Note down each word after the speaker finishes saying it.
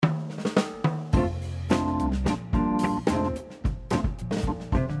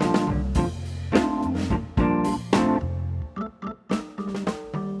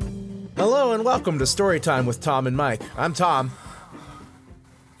and welcome to Storytime with Tom and Mike. I'm Tom.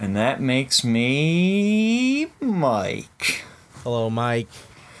 And that makes me Mike. Hello, Mike.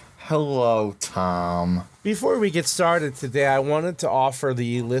 Hello, Tom. Before we get started today, I wanted to offer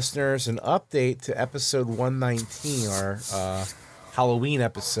the listeners an update to episode 119, our Halloween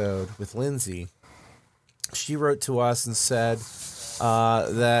episode with Lindsay. She wrote to us and said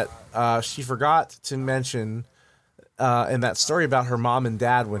that she forgot to mention in that story about her mom and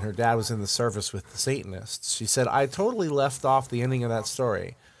dad when her dad was in the service with the Satanists. She said, I totally left off the ending of that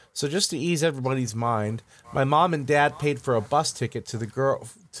story. So just to ease everybody's mind, my mom and dad paid for a bus ticket to the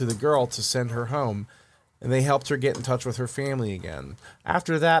girl to send her home, and they helped her get in touch with her family again.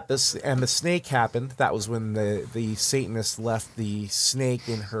 After that, the snake happened. That was when the Satanist left the snake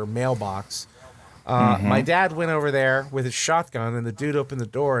in her mailbox. My dad went over there with his shotgun, and the dude opened the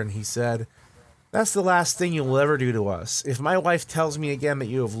door, and he said, that's the last thing you will ever do to us. If my wife tells me again that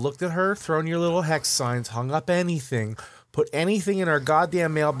you have looked at her, thrown your little hex signs, hung up anything, put anything in our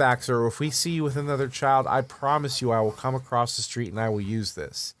goddamn mailbox, or if we see you with another child, I promise you I will come across the street and I will use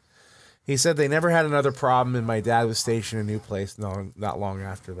this. He said they never had another problem, and my dad was stationed in a new place not long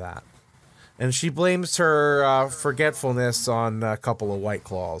after that. And she blames her forgetfulness on a couple of White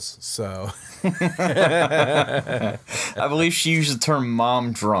Claws. So, I believe she used the term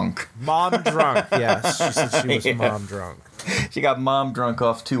 "mom drunk." Mom drunk, yes. She said she was mom drunk. She got mom drunk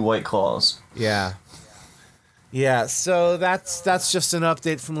off 2 White Claws. Yeah. Yeah, so that's just an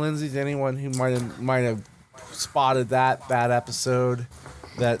update from Lindsay to anyone who might have spotted that episode.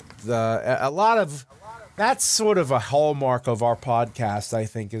 That a lot of that's sort of a hallmark of our podcast, I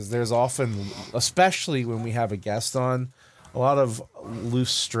think, is there's often, especially when we have a guest on, a lot of loose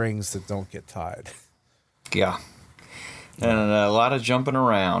strings that don't get tied. Yeah. And a lot of jumping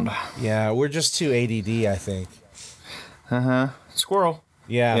around. Yeah, we're just too ADD, I think. Squirrel.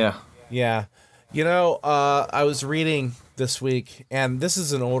 Yeah. You know, I was reading this week, and this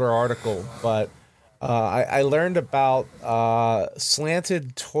is an older article, but I learned about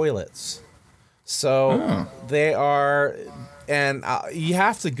slanted toilets. So they are, and you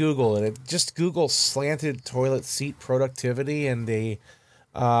have to Google it. Just Google slanted toilet seat productivity, and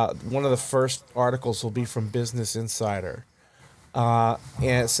one of the first articles will be from Business Insider. And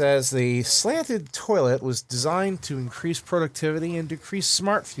it says the slanted toilet was designed to increase productivity and decrease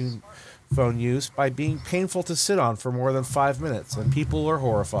smartphone use by being painful to sit on for more than 5 minutes, and people are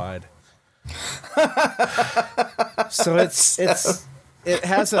horrified. So it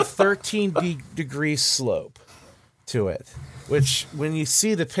has a 13-degree slope to it, which when you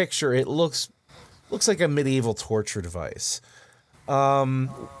see the picture, it looks like a medieval torture device.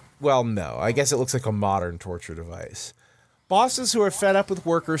 Well, no, I guess it looks like a modern torture device. Bosses who are fed up with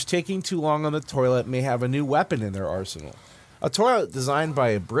workers taking too long on the toilet may have a new weapon in their arsenal. A toilet designed by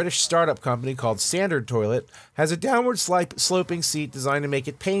a British startup company called Standard Toilet has a downward sloping seat designed to make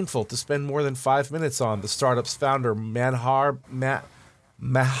it painful to spend more than 5 minutes on, the startup's founder,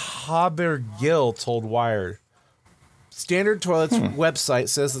 Mahabir Gill, told Wired. Standard Toilet's website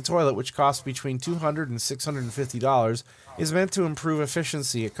says the toilet, which costs between $200 and $650, is meant to improve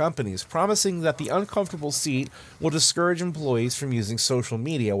efficiency at companies, promising that the uncomfortable seat will discourage employees from using social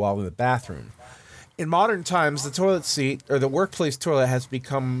media while in the bathroom. In modern times, the toilet seat, or the workplace toilet, has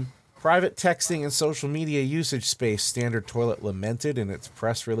become private texting and social media usage space, Standard Toilet lamented in its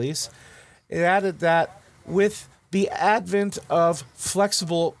press release. It added that with the advent of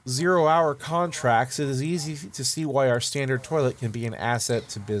flexible zero-hour contracts, it is easy to see why our Standard Toilet can be an asset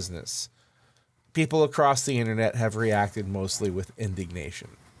to business. People across the internet have reacted mostly with indignation.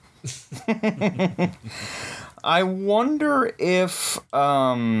 I wonder if,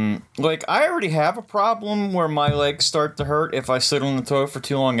 I already have a problem where my legs start to hurt if I sit on the toilet for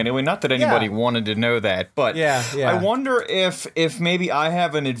too long anyway. Not that anybody wanted to know that, but I wonder if maybe I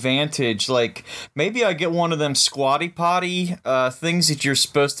have an advantage. Like, maybe I get one of them squatty potty things that you're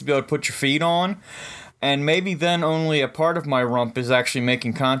supposed to be able to put your feet on. And maybe then only a part of my rump is actually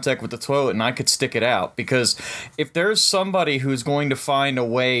making contact with the toilet, and I could stick it out. Because if there's somebody who's going to find a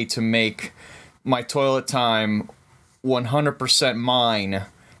way to make my toilet time 100% mine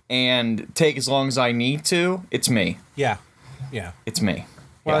and take as long as I need to, it's me. Yeah. It's me.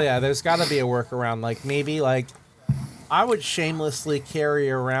 Well, there's got to be a workaround. Like, maybe, I would shamelessly carry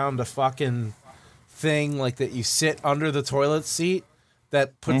around a fucking thing, like, that you sit under the toilet seat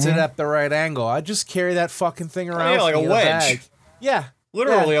that puts it at the right angle. I'd just carry that fucking thing around. Like a wedge. Yeah.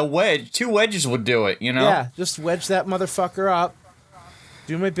 Literally a wedge. 2 wedges would do it, you know? Yeah, just wedge that motherfucker up,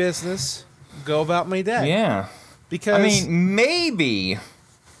 do my business, go about my day. Yeah. Because I mean, maybe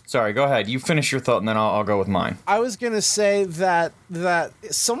Sorry, go ahead. You finish your thought, and then I'll go with mine. I was gonna say that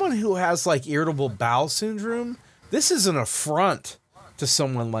someone who has like irritable bowel syndrome, this is an affront to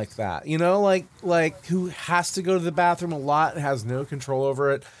someone like that. You know, like who has to go to the bathroom a lot and has no control over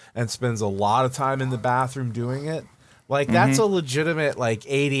it and spends a lot of time in the bathroom doing it. Like that's a legitimate like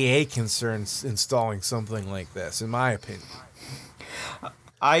ADA concern installing something like this, in my opinion.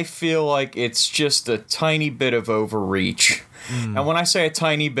 I feel like it's just a tiny bit of overreach. And when I say a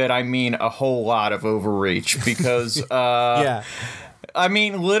tiny bit, I mean a whole lot of overreach because, yeah. I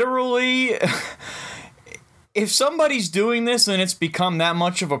mean, literally, if somebody's doing this and it's become that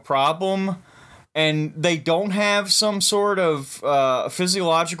much of a problem and they don't have some sort of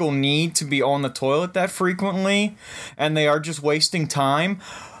physiological need to be on the toilet that frequently and they are just wasting time,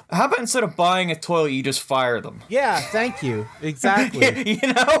 how about instead of buying a toilet, you just fire them? Yeah, thank you. Exactly.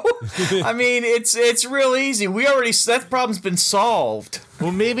 You know? I mean, it's real easy. That problem's been solved.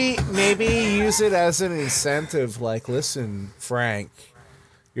 Well, maybe use it as an incentive. Like, listen, Frank,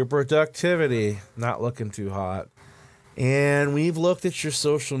 your productivity not looking too hot. And we've looked at your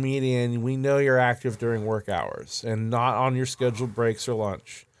social media, and we know you're active during work hours and not on your scheduled breaks or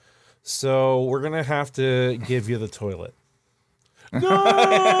lunch. So we're going to have to give you the toilet. No!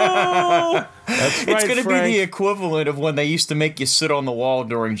 That's right, it's going to be Frank. the equivalent of when they used to make you sit on the wall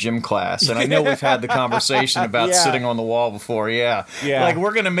during gym class. And I know we've had the conversation about sitting on the wall before. Yeah. Like,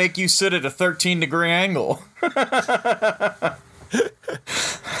 we're going to make you sit at a 13-degree angle. They're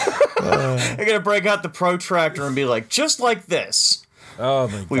going to break out the protractor and be like, just like this. Oh,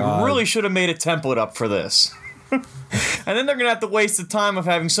 my God. We really should have made a template up for this. And then they're going to have to waste the time of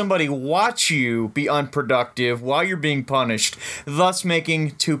having somebody watch you be unproductive while you're being punished, thus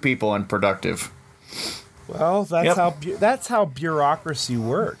making two people unproductive. Well, that's how bureaucracy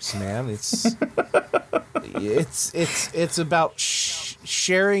works, man. It's it's about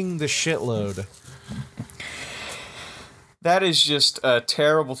sharing the shitload. That is just a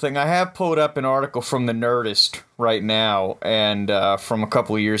terrible thing. I have pulled up an article from the Nerdist right now, and from a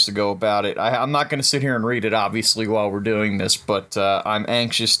couple of years ago about it. I'm not going to sit here and read it, obviously, while we're doing this, but I'm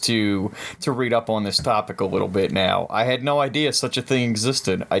anxious to read up on this topic a little bit now. I had no idea such a thing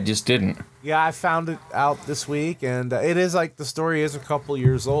existed. I just didn't. Yeah, I found it out this week, and it is like the story is a couple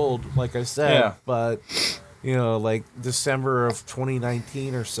years old, like I said, but, you know, like December of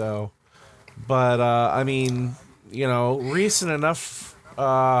 2019 or so. But, I mean, you know, recent enough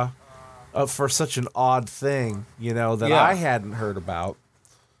for such an odd thing, you know, that I hadn't heard about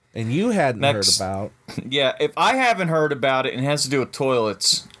and you hadn't heard about. Yeah, if I haven't heard about it and it has to do with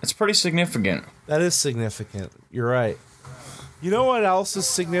toilets, it's pretty significant. That is significant. You're right. You know what else is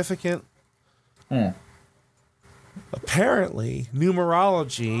significant? Apparently,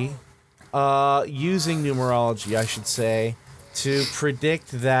 numerology, using numerology, I should say, to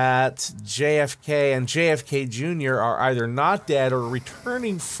predict that JFK and JFK Jr. are either not dead or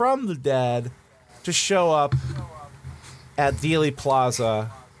returning from the dead to show up at Dealey Plaza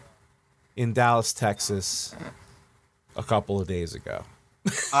in Dallas, Texas a couple of days ago.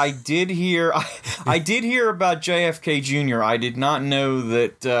 I did hear about JFK Jr. I did not know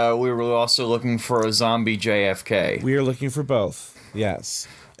that we were also looking for a zombie JFK. We are looking for both, yes.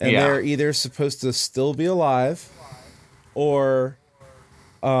 And they're either supposed to still be alive or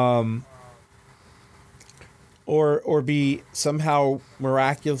be somehow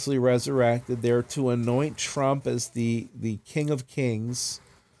miraculously resurrected. They're to anoint Trump as the king of kings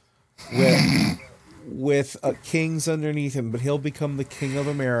with kings underneath him, but he'll become the king of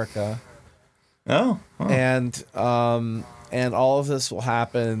America. Oh. And all of this will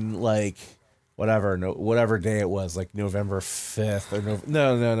happen like whatever day it was, like November 5th or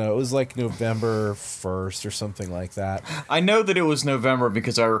no, it was like November 1st or something like that. I know that it was November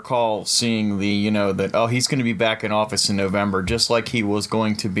because I recall seeing that he's going to be back in office in November, just like he was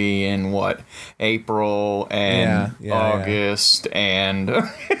going to be in April and August and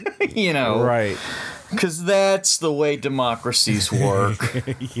right, because that's the way democracies work.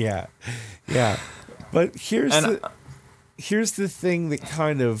 yeah. But here's the thing that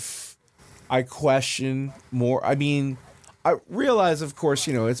kind of I question more. I mean, I realize, of course,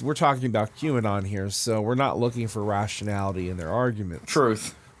 we're talking about QAnon here, so we're not looking for rationality in their arguments.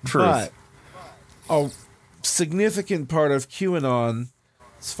 Truth. But a significant part of QAnon's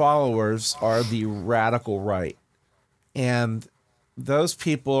followers are the radical right. And those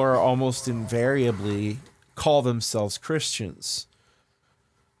people are almost invariably call themselves Christians.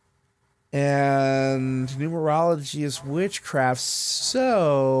 And numerology is witchcraft,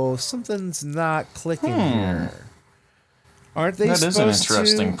 so something's not clicking here. Aren't they supposed to... That is an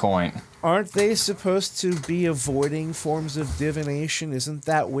interesting point. Aren't they supposed to be avoiding forms of divination? Isn't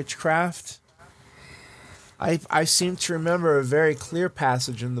that witchcraft? I seem to remember a very clear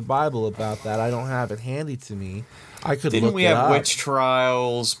passage in the Bible about that. I don't have it handy to me. I could Didn't look we it have up. witch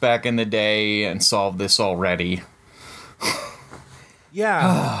trials back in the day and solve this already?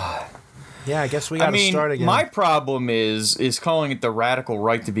 Yeah. Yeah, I guess we got to start again. My problem is calling it the radical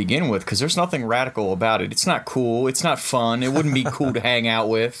right to begin with, because there's nothing radical about it. It's not cool. It's not fun. It wouldn't be cool to hang out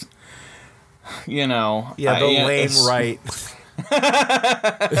with. You know. Yeah, the lame right.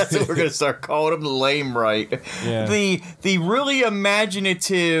 That's what we're gonna start calling them, the lame right. Yeah. The really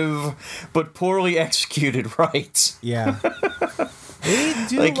imaginative but poorly executed right. Yeah. They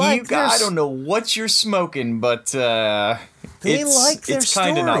do I don't know what you're smoking, but it's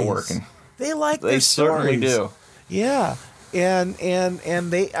kind of not working. They like their They certainly stories. do. Yeah. And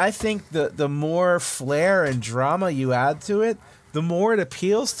they, I think the more flair and drama you add to it, the more it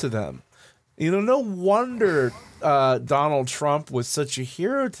appeals to them. You know, no wonder Donald Trump was such a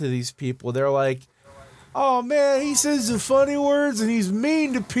hero to these people. They're like, oh man, he says the funny words and he's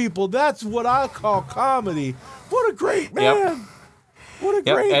mean to people. That's what I call comedy. What a great man. Yep. What a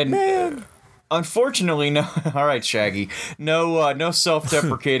great man. Unfortunately, no. All right, Shaggy. No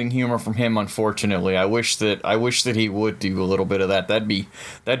self-deprecating humor from him. Unfortunately, I wish that he would do a little bit of that. That'd be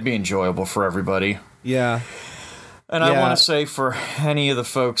enjoyable for everybody. Yeah. And I want to say, for any of the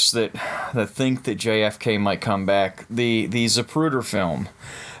folks that think that JFK might come back, the Zapruder film,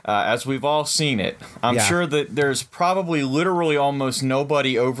 as we've all seen it, I'm sure that there's probably literally almost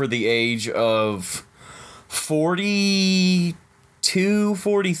nobody over the age of 42,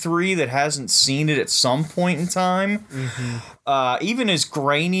 43 that hasn't seen it at some point in time. Mm-hmm. Even as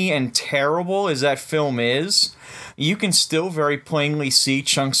grainy and terrible as that film is, you can still very plainly see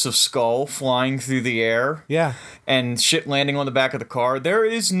chunks of skull flying through the air. Yeah. And shit landing on the back of the car. There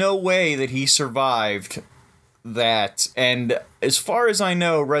is no way that he survived that. And as far as I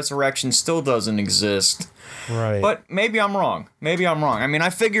know, resurrection still doesn't exist. Right. But maybe I'm wrong. I mean, I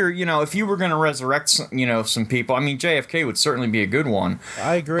figure, if you were going to resurrect some people, I mean, JFK would certainly be a good one.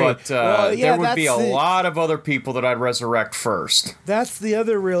 I agree. But there would be a lot of other people that I'd resurrect first. That's the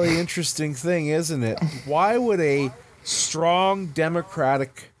other really interesting thing, isn't it? Why would a strong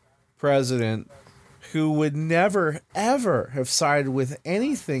Democratic president who would never, ever have sided with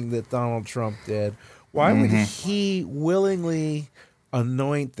anything that Donald Trump did, why would he willingly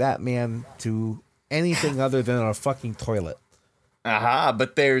anoint that man to anything other than a fucking toilet? Aha,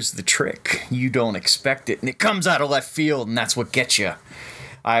 but there's the trick. You don't expect it, and it comes out of left field, and that's what gets you.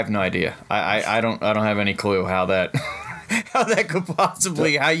 I have no idea. I don't have any clue how that how that could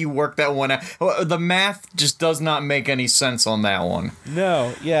possibly, how you work that one out. The math just does not make any sense on that one.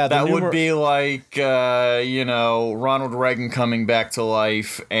 No, yeah. That would be like, Ronald Reagan coming back to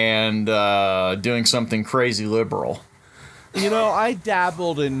life and doing something crazy liberal. I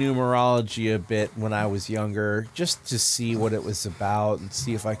dabbled in numerology a bit when I was younger, just to see what it was about and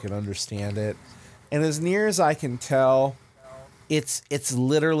see if I could understand it. And as near as I can tell, it's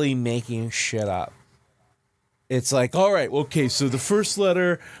literally making shit up. It's like, all right, okay, so the first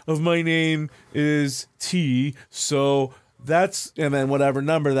letter of my name is T, so that's, and then whatever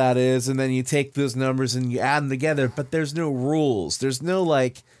number that is, and then you take those numbers and you add them together, but there's no rules. There's no,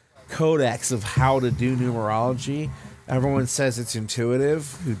 codex of how to do numerology. Everyone says it's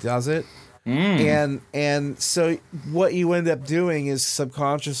intuitive who does it. And so what you end up doing is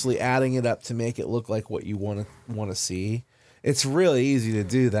subconsciously adding it up to make it look like what you want to see. It's really easy to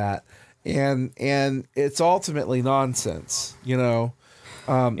do that. And it's ultimately nonsense,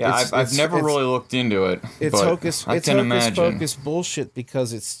 I've never really looked into it. It's hocus pocus bullshit,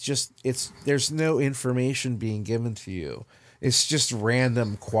 because there's no information being given to you. It's just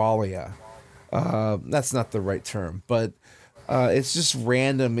random qualia. That's not the right term, but it's just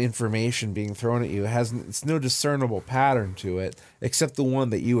random information being thrown at you. It's no discernible pattern to it, except the one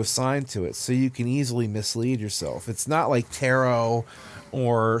that you assign to it, so you can easily mislead yourself. It's not like tarot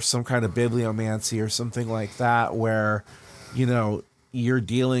or some kind of bibliomancy or something like that, where, you're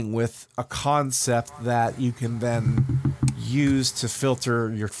dealing with a concept that you can then use to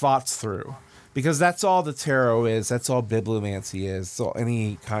filter your thoughts through. Because that's all the tarot is. That's all bibliomancy is. So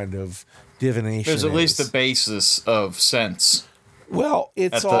any kind of divination. There's at least a basis of sense. Well,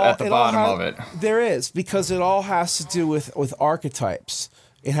 it's at the bottom of it. There is, because it all has to do with archetypes.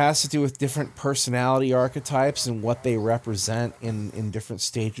 It has to do with different personality archetypes and what they represent in different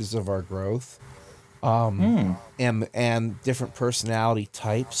stages of our growth, and different personality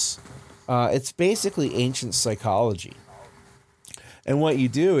types. It's basically ancient psychology. And what you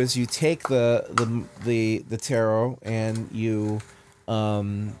do is you take the tarot and you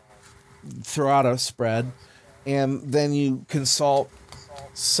throw out a spread, and then you consult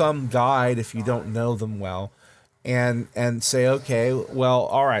some guide if you don't know them well, and say, okay, well,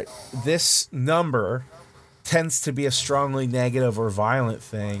 all right, this number tends to be a strongly negative or violent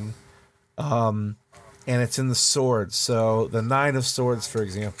thing, and it's in the swords. So the Nine of Swords, for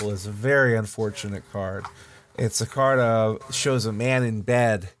example, is a very unfortunate card. It's a card shows a man in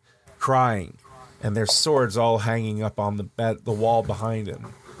bed crying, and there's swords all hanging up on the wall behind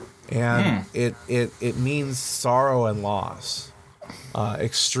him, and it means sorrow and loss,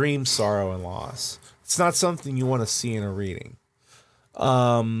 extreme sorrow and loss. It's not something you want to see in a reading.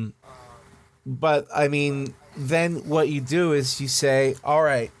 But I mean, then what you do is you say, all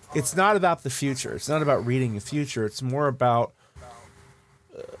right, it's not about the future. It's not about reading the future. It's more about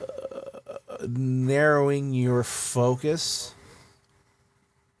narrowing your focus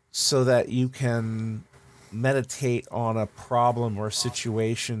so that you can meditate on a problem or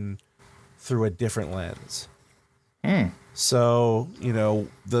situation through a different lens. So,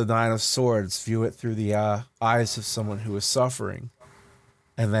 the Nine of Swords, view it through the eyes of someone who is suffering,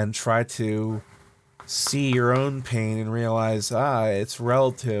 and then try to see your own pain and realize, it's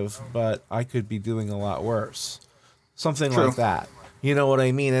relative, but I could be doing a lot worse. Something like that. You know what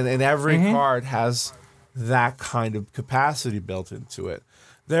I mean? And every card has that kind of capacity built into it.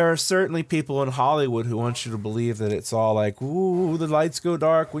 There are certainly people in Hollywood who want you to believe that it's all like, ooh, the lights go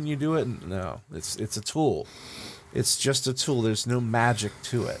dark when you do it. No, it's a tool. It's just a tool. There's no magic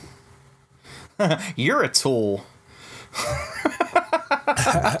to it. You're a tool. How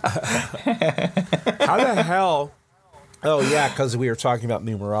the hell? Oh, yeah, because we were talking about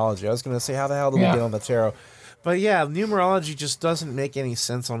numerology. I was going to say, how the hell do we get on the tarot? But yeah, numerology just doesn't make any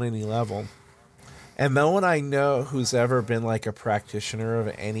sense on any level. And no one I know who's ever been like a practitioner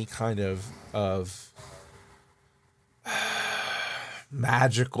of any kind of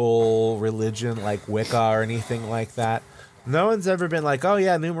magical religion like Wicca or anything like that, no one's ever been like, oh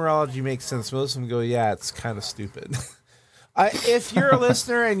yeah, numerology makes sense. Most of them go, yeah, it's kind of stupid. If you're a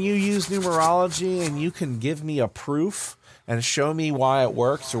listener and you use numerology and you can give me a proof and show me why it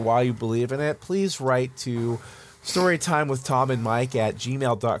works or why you believe in it, please write to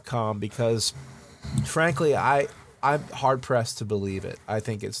storytimewithtomandmike@gmail.com, because frankly, I'm hard-pressed to believe it. I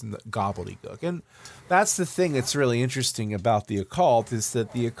think it's gobbledygook. And that's the thing that's really interesting about the occult, is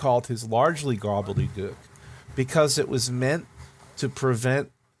that the occult is largely gobbledygook because it was meant to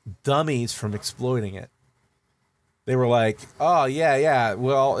prevent dummies from exploiting it. They were like, oh, yeah,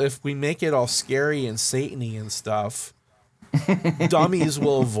 well, if we make it all scary and Satan-y and stuff, dummies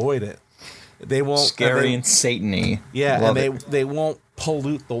will avoid it. They won't scary and Satan-y. Yeah, love and they won't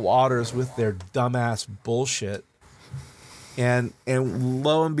pollute the waters with their dumbass bullshit. And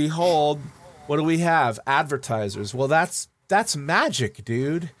lo and behold, what do we have? Advertisers. Well, that's magic,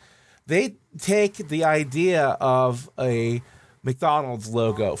 dude. They take the idea of a McDonald's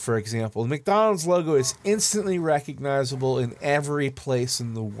logo, for example. The McDonald's logo is instantly recognizable in every place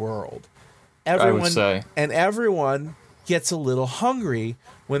in the world. I would say. And everyone gets a little hungry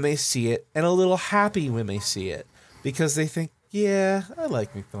when they see it and a little happy when they see it, because they think, yeah, I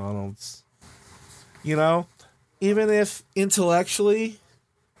like McDonald's. Even if intellectually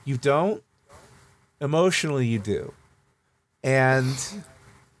you don't, emotionally you do. And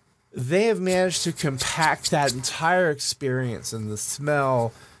they have managed to compact that entire experience and the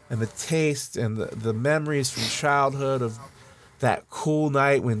smell and the taste and the memories from childhood of that cool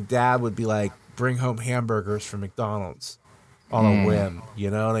night when Dad would be like, bring home hamburgers from McDonald's on a whim. You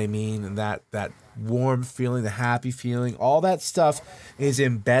know what I mean? And that warm feeling, the happy feeling, all that stuff is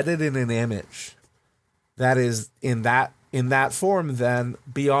embedded in an image that is in that form then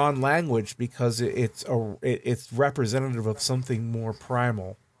beyond language, because it's representative of something more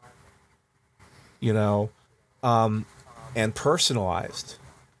primal. And personalized.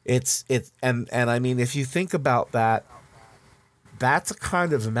 And I mean, if you think about that, that's a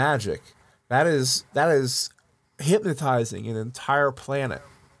kind of magic. That is hypnotizing an entire planet.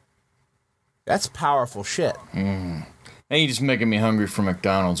 That's powerful shit. Now you're just making me hungry for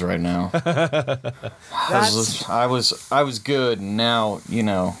McDonald's right now. I was good, and now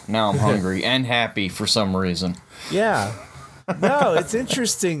I'm hungry and happy for some reason. Yeah. No, it's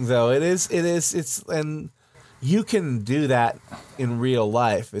interesting though. It's and you can do that in real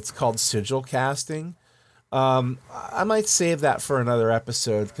life. It's called sigil casting. I might save that for another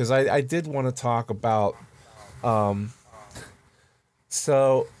episode, because I did want to talk about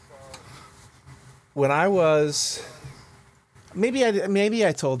so when I was maybe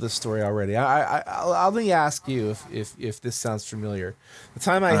I told this story already. I'll let me ask you if this sounds familiar. The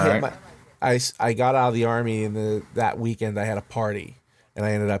time I got out of the Army, and that weekend I had a party, and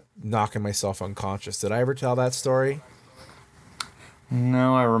I ended up knocking myself unconscious. Did I ever tell that story?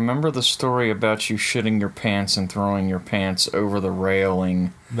 No, I remember the story about you shitting your pants and throwing your pants over the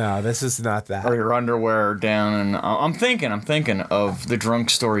railing. No, this is not that. Or your underwear down, and I'm thinking of the drunk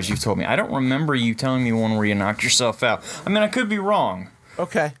stories you've told me. I don't remember you telling me one where you knocked yourself out. I mean, I could be wrong.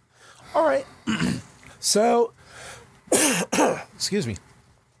 Okay. All right. So, excuse me.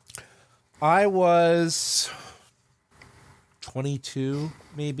 I was 22,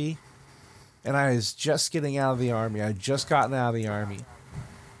 maybe. And I was just getting out of the Army. I had just gotten out of the Army.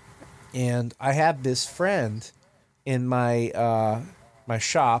 And I had this friend in my my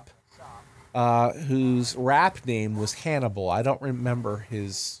shop whose rap name was Hannibal. I don't remember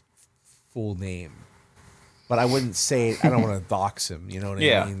his full name. But I wouldn't say it. I don't want to dox him. You know what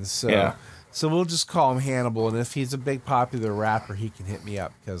I mean? So, so we'll just call him Hannibal. And if he's a big popular rapper, he can hit me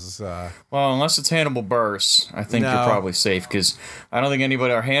up. Because well, unless it's Hannibal Buress, I think you're probably safe. Because I don't think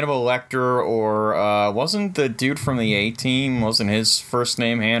anybody, or Hannibal Lecter, or wasn't the dude from the A-Team, wasn't his first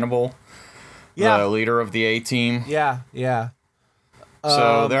name Hannibal? Yeah. The leader of the A-Team? Yeah, yeah.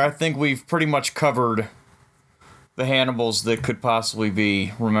 So there, I think we've pretty much covered the Hannibals that could possibly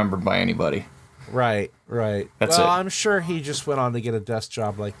be remembered by anybody. Right, right. That's it. I'm sure he just went on to get a desk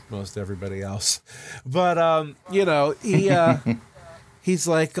job like most everybody else. But, you know, he's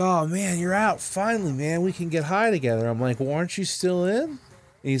like, oh, man, you're out. Finally, man, we can get high together. I'm like, well, aren't you still in? And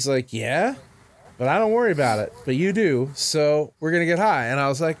he's like, yeah, but I don't worry about it. But you do, so we're going to get high. And I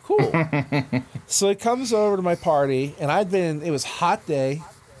was like, cool. So he comes over to my party, and it was a hot day,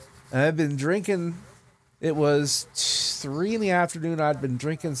 and I'd been drinking. It was 3 in the afternoon. I'd been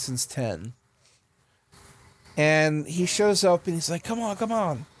drinking since 10. And he shows up and he's like, come on, come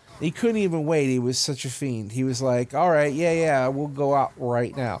on. He couldn't even wait. He was such a fiend. He was like, all right, yeah, we'll go out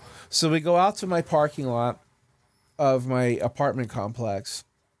right now. So we go out to my parking lot of my apartment complex.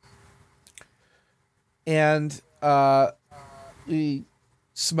 And we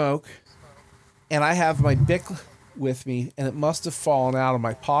smoke. And I have my Bic with me, and it must have fallen out of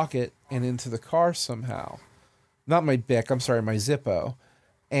my pocket and into the car somehow. Not my Bic, I'm sorry, my Zippo.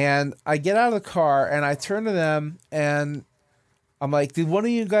 And I get out of the car, and I turn to them, and I'm like, did one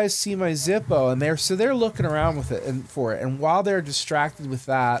of you guys see my Zippo? And they're looking around with it and for it. And while they're distracted with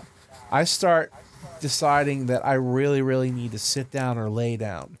that, I start deciding that I really, really need to sit down or lay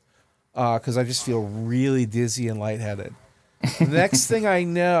down because I just feel really dizzy and lightheaded. The next thing I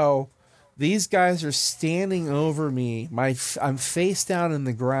know, these guys are standing over me. I'm face down in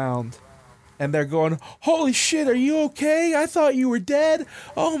the ground. And they're going, holy shit, are you okay? I thought you were dead.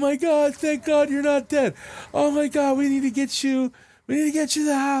 Oh, my God, thank God you're not dead. Oh, my God, we need to get you to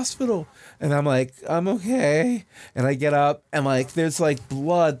the hospital. And I'm like, I'm okay. And I get up, and, like, there's, like,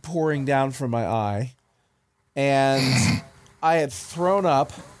 blood pouring down from my eye. And I had thrown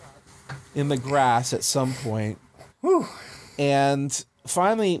up in the grass at some point. Whew. And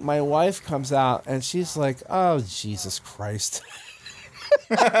finally, my wife comes out, and she's like, oh, Jesus Christ.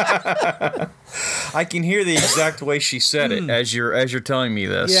 I can hear the exact way she said it as you're telling me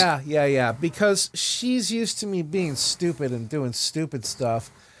this. Yeah. Because she's used to me being stupid and doing stupid stuff.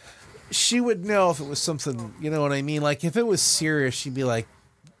 She would know if it was something, you know what I mean? Like, if it was serious, she'd be like,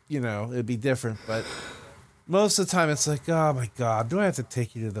 you know, it'd be different. But most of the time, it's like, oh, my God, do I have to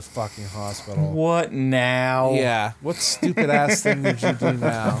take you to the fucking hospital? What now? Yeah. What stupid-ass thing did you do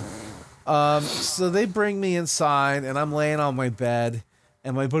now? So they bring me inside, and I'm laying on my bed.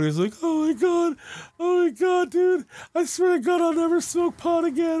 And my buddy's like, oh my God, dude, I swear to God, I'll never smoke pot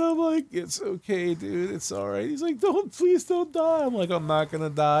again. I'm like, it's okay, dude, it's all right. He's like, please don't die. I'm like, I'm not going to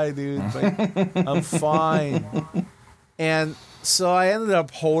die, dude. Like, I'm fine. And so I ended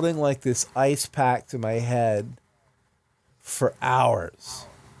up holding like this ice pack to my head for hours.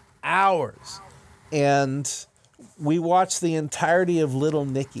 And we watched the entirety of Little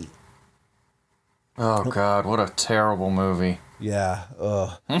Nicky. Oh, God, what a terrible movie. Yeah.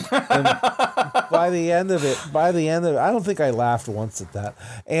 And by the end of it, I don't think I laughed once at that.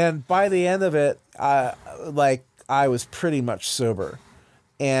 And by the end of it, I was pretty much sober.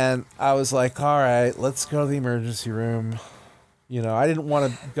 And I was like, all right, let's go to the emergency room. You know, I didn't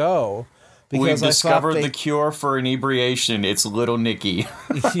want to go because we've discovered the cure for inebriation. It's Little Nicky.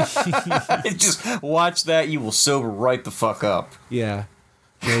 Just watch that. You will sober right the fuck up. Yeah.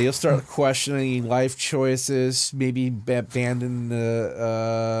 Yeah, you'll start questioning life choices, maybe abandon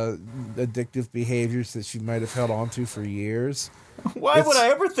addictive behaviors that you might have held on to for years. Why would I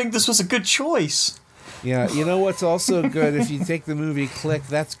ever think this was a good choice? Yeah, you know what's also good if you take the movie Click,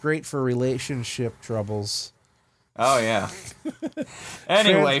 that's great for relationship troubles. Oh, yeah.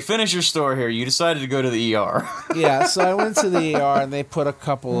 Anyway, finish your story here. You decided to go to the ER. Yeah, so I went to the ER, and they put a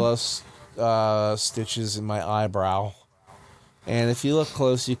couple of stitches in my eyebrow. And if you look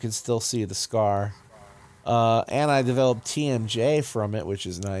close, you can still see the scar. And I developed TMJ from it, which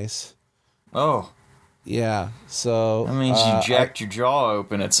is nice. Oh. Yeah, so... That means you jacked your jaw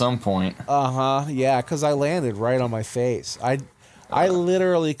open at some point. Uh-huh, yeah, because I landed right on my face. I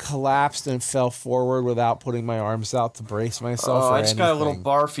literally collapsed and fell forward without putting my arms out to brace myself. I just got a little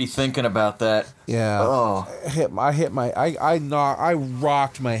barfy thinking about that. Yeah. Oh. I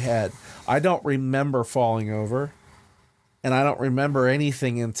rocked my head. I don't remember falling over, and I don't remember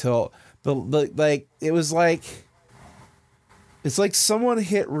anything until it's like someone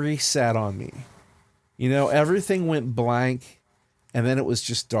hit reset on me. You know, everything went blank, and then it was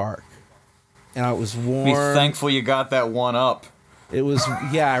just dark, and I was warm. Be thankful you got that one up. It was,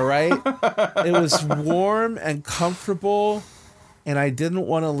 yeah, right? It was warm and comfortable, and I didn't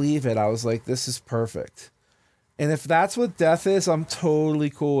want to leave it. I was like, this is perfect. And if that's what death is, I'm totally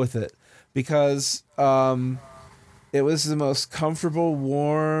cool with it. Because it was the most comfortable,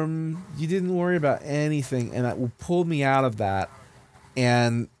 warm, you didn't worry about anything, and that pulled me out of that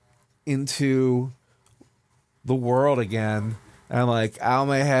and into the world again. And I'm like, ow,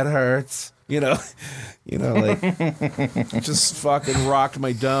 my head hurts. You know, like, just fucking rocked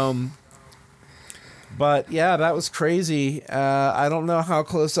my dome. But yeah, that was crazy. I don't know how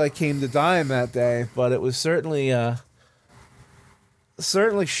close I came to dying that day, but it was certainly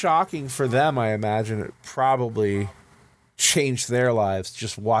shocking for them. I imagine it probably changed their lives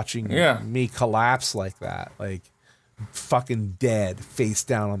just watching me collapse like that, like fucking dead, face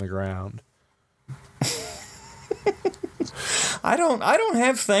down on the ground. I don't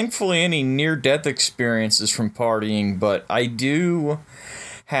have, thankfully, any near-death experiences from partying, but I do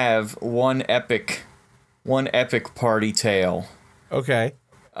have one epic party tale. Okay.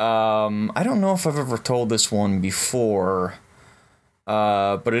 I don't know if I've ever told this one before,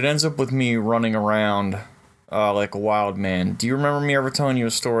 but it ends up with me running around like a wild man. Do you remember me ever telling you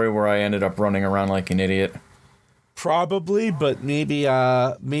a story where I ended up running around like an idiot? Probably, but maybe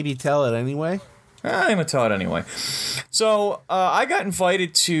tell it anyway. I'm going to tell it anyway. So, I got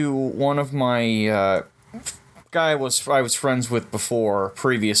invited to one of my guy I was friends with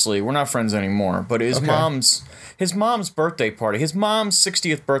previously. We're not friends anymore, but his mom's birthday party. His mom's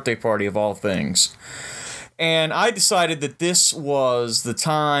 60th birthday party, of all things. And I decided that this was the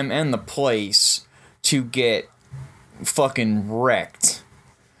time and the place to get fucking wrecked.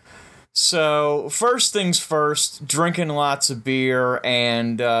 So, first things first, drinking lots of beer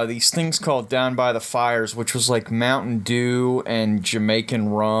and these things called Down by the Fires, which was like Mountain Dew and Jamaican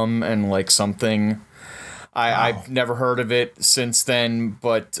rum and like something. I've never heard of it since then,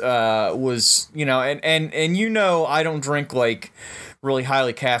 but was, you know, and you know I don't drink like really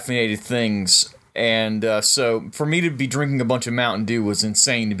highly caffeinated things. And so for me to be drinking a bunch of Mountain Dew was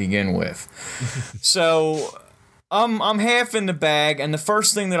insane to begin with. So... I'm half in the bag, and the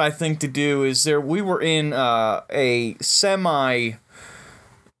first thing that I think to do is we were in a semi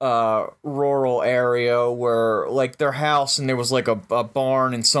rural area where like their house and there was like a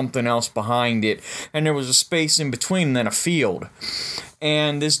barn and something else behind it, and there was a space in between and then a field.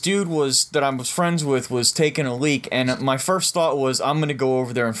 And this dude that I was friends with was taking a leak, and my first thought was, I'm going to go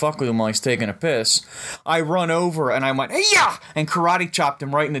over there and fuck with him while he's taking a piss. I run over and I went, "Hey-ya!" and karate chopped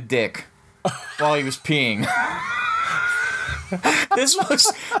him right in the dick while he was peeing. This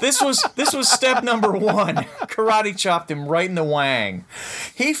was step number 1. Karate chopped him right in the wang.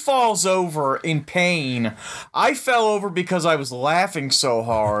 He falls over in pain. I fell over because I was laughing so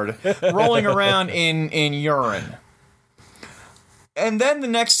hard, rolling around in urine. And then the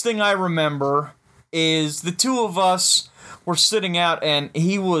next thing I remember is the two of us were sitting out, and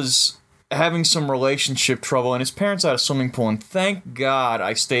he was having some relationship trouble, and his parents had a swimming pool, and thank God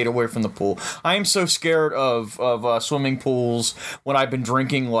I stayed away from the pool. I am so scared of swimming pools when I've been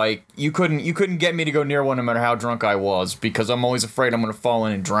drinking. Like, you couldn't get me to go near one no matter how drunk I was, because I'm always afraid I'm going to fall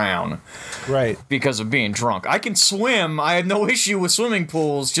in and drown. Right. Because of being drunk. I can swim. I have no issue with swimming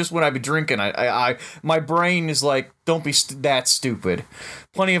pools, just when I've been drinking. My brain is like, don't be that stupid.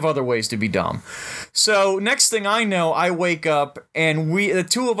 Plenty of other ways to be dumb. So, next thing I know, I wake up, and the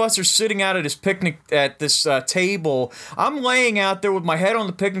two of us are sitting out at this table. I'm laying out there with my head on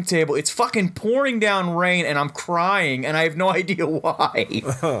the picnic table. It's fucking pouring down rain, and I'm crying, and I have no idea why.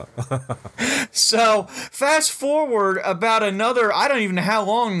 So, fast forward about another, I don't even know how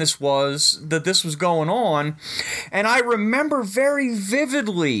long this was going on, and I remember very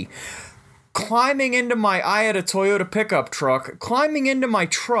vividly climbing into I had a Toyota pickup truck, climbing into my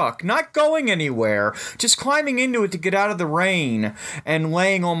truck, not going anywhere, just climbing into it to get out of the rain and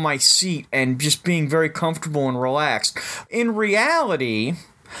laying on my seat and just being very comfortable and relaxed. In reality,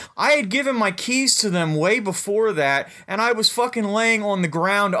 I had given my keys to them way before that, and I was fucking laying on the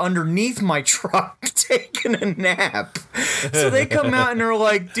ground underneath my truck taking a nap. So they come out and they're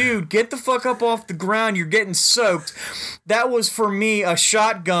like, dude, get the fuck up off the ground, you're getting soaked. That was for me a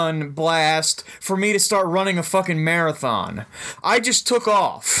shotgun blast for me to start running a fucking marathon. I just took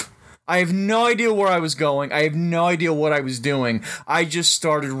off. I have no idea where I was going. I have no idea what I was doing. I just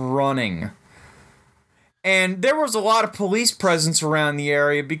started running. And there was a lot of police presence around the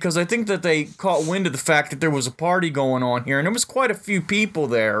area because I think that they caught wind of the fact that there was a party going on here, and there was quite a few people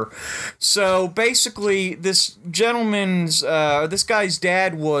there. So basically, this guy's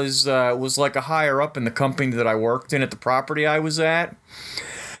dad was like a higher up in the company that I worked in at the property I was at.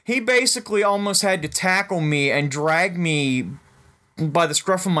 He basically almost had to tackle me and drag me by the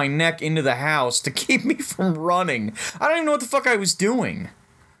scruff of my neck into the house to keep me from running. I don't even know what the fuck I was doing.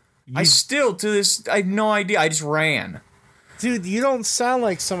 I have no idea. I just ran. Dude, you don't sound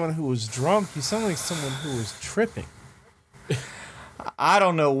like someone who was drunk. You sound like someone who was tripping. I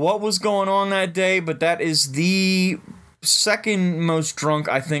don't know what was going on that day, but that is the second most drunk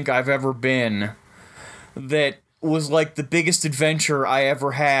I think I've ever been. That was like the biggest adventure I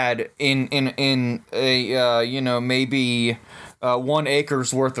ever had in a maybe 1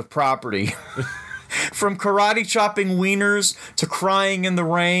 acre's worth of property. From karate chopping wieners to crying in the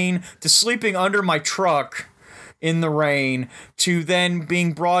rain to sleeping under my truck in the rain to then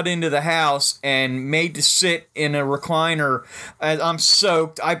being brought into the house and made to sit in a recliner as I'm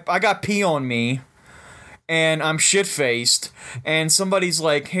soaked. I got pee on me and I'm shit-faced and somebody's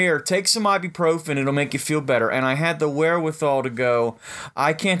like, here, take some ibuprofen, it'll make you feel better. And I had the wherewithal to go,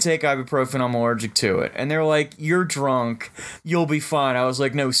 I can't take ibuprofen, I'm allergic to it. And they're like, you're drunk, you'll be fine. I was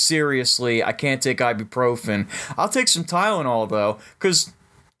like, no, seriously, I can't take ibuprofen. I'll take some Tylenol, though, because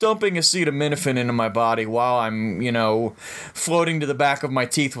dumping acetaminophen into my body while I'm, floating to the back of my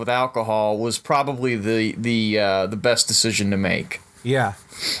teeth with alcohol was probably the best decision to make. Yeah.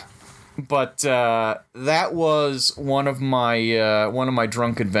 But that was one of my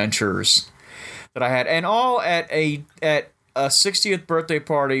drunk adventures that I had, and all at a 60th birthday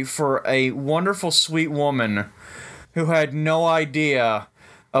party for a wonderful, sweet woman who had no idea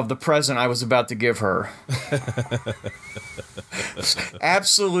of the present I was about to give her.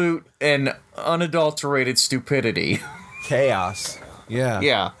 Absolute and unadulterated stupidity. Chaos. Yeah.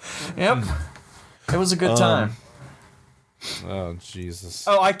 Yeah. Yep. It was a good time. Oh, Jesus.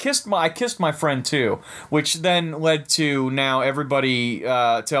 Oh, I kissed my friend too, which then led to now everybody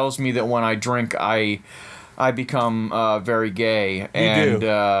tells me that when I drink I become very gay. And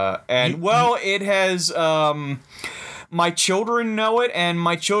it has my children know it, and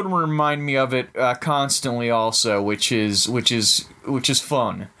my children remind me of it constantly also, which is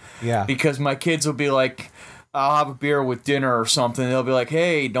fun. Yeah. Because my kids will be like, I'll have a beer with dinner or something. They'll be like,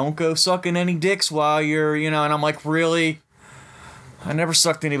 hey, don't go sucking any dicks while you're, and I'm like, really? I never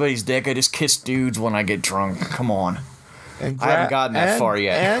sucked anybody's dick. I just kiss dudes when I get drunk. Come on. I haven't gotten that far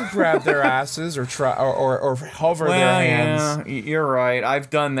yet. And grab their asses or try or hover their hands. Yeah, you're right. I've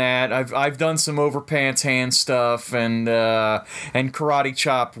done that. I've done some overpants hand stuff and karate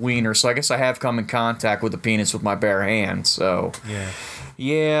chop wiener. So I guess I have come in contact with the penis with my bare hands. So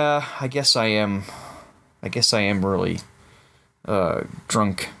yeah, I guess I am really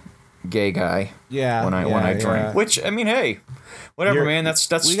drunk gay guy. Yeah. When I drink. Yeah. Which, I mean, hey, whatever, man. That's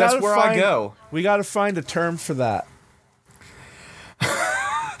where I go. We got to find a term for that.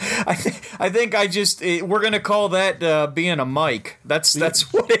 I think we're gonna call that being a mic. That's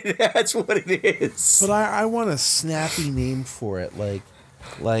what it is. But I want a snappy name for it, like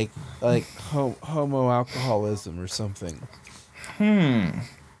homo-alcoholism or something.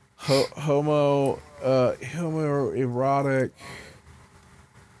 Homoerotic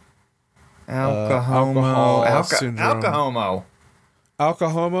alcohomo syndrome.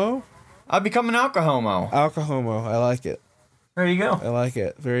 Alcohomo? I'll become an alcohomo. Alcohomo. I like it. There you go. I like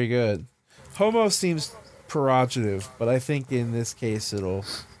it. Very good. Homo seems pejorative, but I think in this case it'll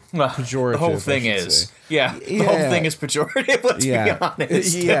pejorative. The whole thing is. Yeah. The whole thing is pejorative, let's be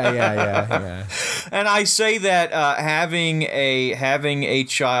honest. Yeah. And I say that having a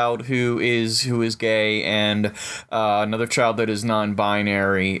child who is gay and another child that is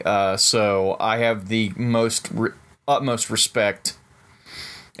non-binary, so I have the utmost respect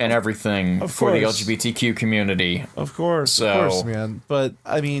and everything for the LGBTQ community. Of course, man. But,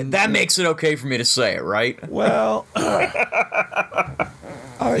 I mean... That makes it okay for me to say it, right? Well, I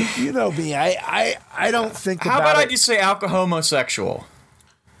You know me. I don't think. How about I just say alcohomosexual?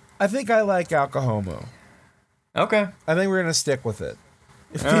 I think I like alcohomo. Okay. I think we're gonna stick with it.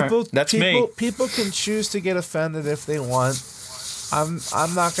 If people can choose to get offended if they want. I'm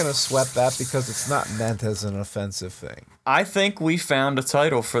not gonna sweat that because it's not meant as an offensive thing. I think we found a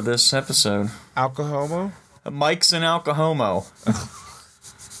title for this episode. Alcohomo? Mike's an alcohomo.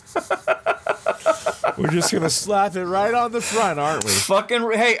 We're just gonna slap it right on the front, aren't we?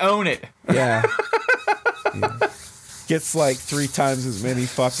 Hey, own it. Yeah. Gets like 3 times as many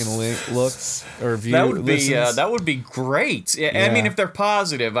fucking looks or views. That would be great. Yeah. I mean, if they're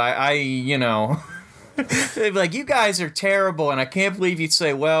positive, I you know. They'd be like, you guys are terrible, and I can't believe you'd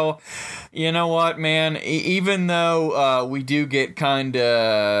say, well, you know what, man, even though we do get kind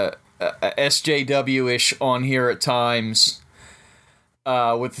of SJW-ish on here at times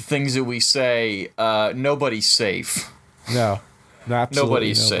with the things that we say, nobody's safe. No,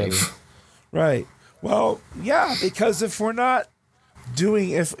 nobody's safe. Right. Well, yeah, because if we're not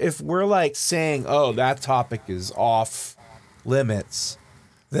doing, if we're like saying, oh, that topic is off limits,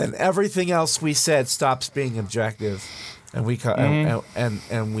 then everything else we said stops being objective, and we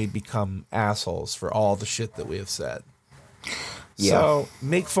and we become assholes for all the shit that we have said. Yeah. So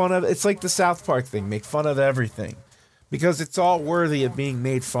make fun of. It's like the South Park thing. Make fun of everything, because it's all worthy of being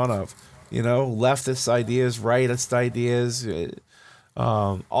made fun of. You know, leftist ideas, rightist ideas,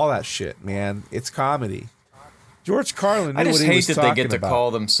 all that shit, man. It's comedy. George Carlin knew what he was talking about. I just hate that they get to call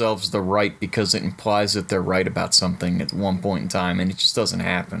themselves the right because it implies that they're right about something at one point in time, and it just doesn't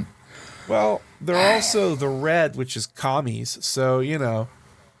happen. Well, they're also the red, which is commies, so, you know.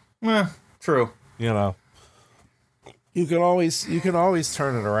 True. You know. You can always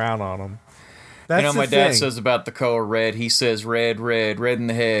turn it around on them. That's my dad says about the color red, he says red in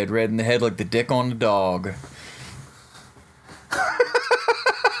the head like the dick on the dog.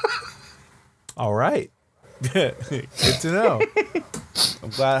 All right. Good to know. I'm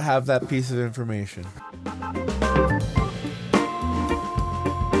glad I have that piece of information.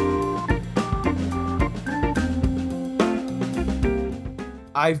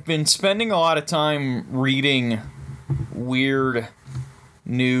 I've been spending a lot of time reading weird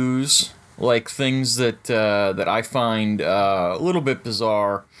news, like things that I find a little bit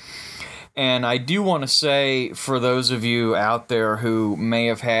bizarre. And I do want to say, for those of you out there who may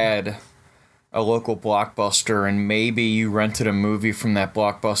have had a local Blockbuster and maybe you rented a movie from that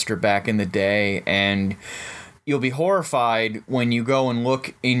Blockbuster back in the day, and you'll be horrified when you go and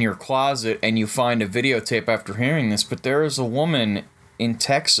look in your closet and you find a videotape after hearing this, but there is a woman in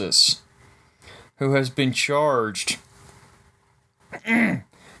Texas who has been charged who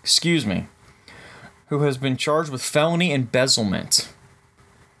has been charged with felony embezzlement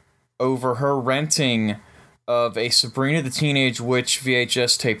over her renting of a Sabrina the Teenage Witch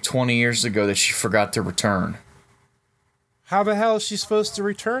VHS tape 20 years ago that she forgot to return. How the hell is she supposed to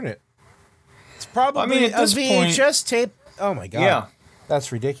return it? It's probably a VHS tape. Oh my god. Yeah.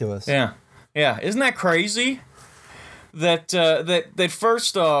 That's ridiculous. Yeah. Yeah. Isn't that crazy? That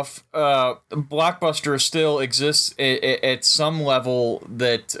first off, Blockbuster still exists at some level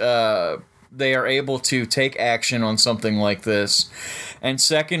that they are able to take action on something like this. And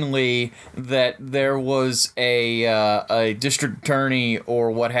secondly, that there was a district attorney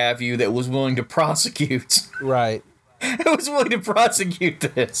or what have you that was willing to prosecute. Right. It was willing to prosecute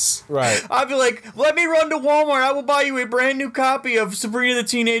this. Right. I'd be like, let me run to Walmart. I will buy you a brand new copy of Sabrina the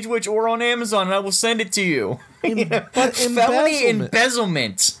Teenage Witch or on Amazon, and I will send it to you. But felony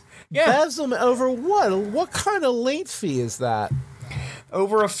embezzlement. Yeah. Embezzlement over what? What kind of late fee is that?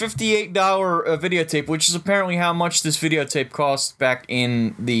 Over a $58 videotape, which is apparently how much this videotape cost back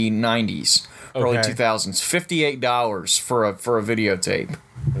in the 90s, early 2000s. $58 for a videotape.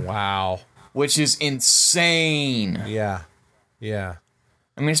 Wow. Which is insane. Yeah. Yeah.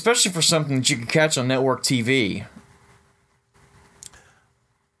 I mean, especially for something that you could catch on network TV.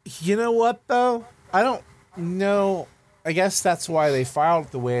 You know what, though? I don't know. I guess that's why they filed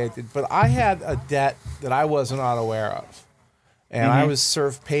it the way it did. But I had a debt that I was not aware of. And I was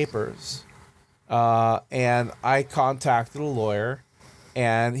served papers, and I contacted a lawyer,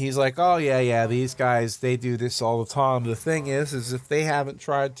 and he's like, oh, yeah, these guys, they do this all the time. The thing is if they haven't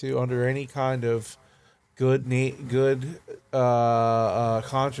tried to, under any kind of good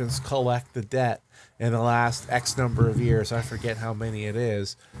conscience, collect the debt in the last X number of years, I forget how many it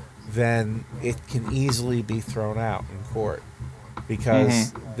is, then it can easily be thrown out in court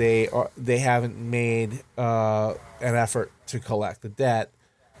because they haven't made an effort to collect the debt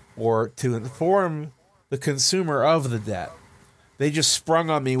or to inform the consumer of the debt. They just sprung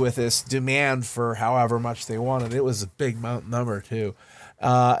on me with this demand for however much they wanted. It was a big number too.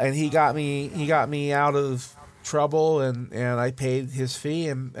 And he got me out of trouble, and I paid his fee,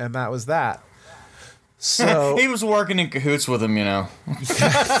 and that was that. So he was working in cahoots with him,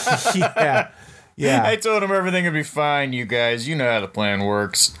 Yeah. I told him everything would be fine, you guys. You know how the plan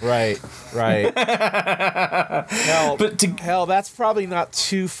works. Right. Hell, that's probably not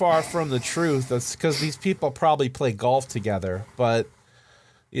too far from the truth. That's because these people probably play golf together. But,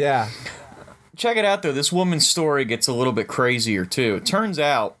 yeah. Check it out, though. This woman's story gets a little bit crazier, too. It turns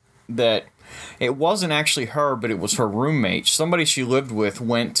out that it wasn't actually her, but it was her roommate. Somebody she lived with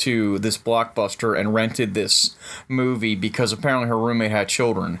went to this Blockbuster and rented this movie because apparently her roommate had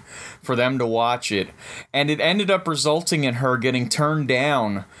children for them to watch it. And it ended up resulting in her getting turned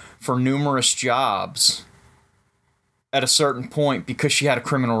down for numerous jobs at a certain point because she had a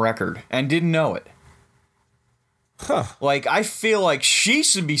criminal record and didn't know it. Huh. Like, I feel like she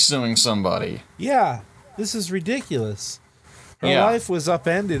should be suing somebody. Yeah, this is ridiculous. Her life was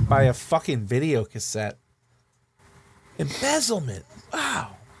upended by a fucking video cassette. Embezzlement.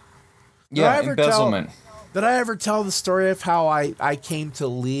 Wow. Yeah, embezzlement. Did I ever tell the story of how I came to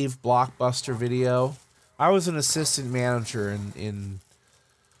leave Blockbuster Video? I was an assistant manager in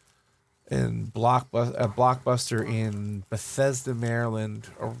Blockbuster in Bethesda, Maryland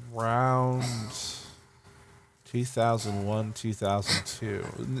around 2001,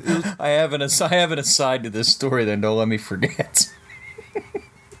 2002. I have an aside to this story, then don't let me forget.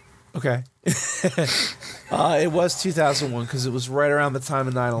 Okay. It was 2001 because it was right around the time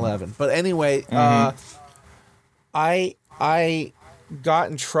of 9/11. But anyway, I got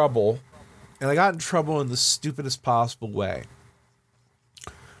in trouble, and I got in trouble in the stupidest possible way.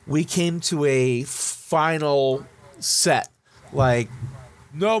 We came to a final set, like,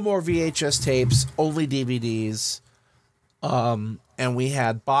 no more VHS tapes, only DVDs. And we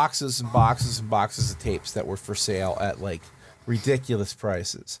had boxes and boxes and boxes of tapes that were for sale at, like, ridiculous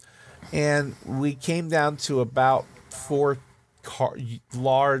prices. And we came down to about 4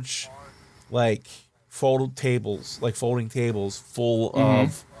 large, like, folding tables full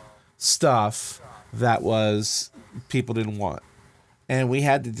of stuff that was people didn't want. And we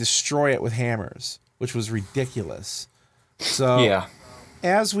had to destroy it with hammers, which was ridiculous. So yeah.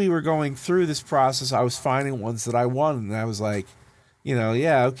 As we were going through this process, I was finding ones that I wanted, and I was like,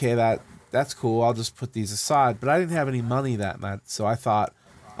 yeah, okay, that's cool. I'll just put these aside. But I didn't have any money that night, so I thought,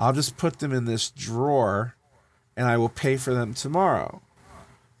 I'll just put them in this drawer, and I will pay for them tomorrow.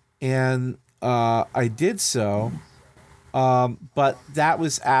 And I did so, but that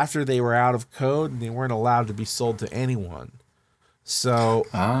was after they were out of code, and they weren't allowed to be sold to anyone. So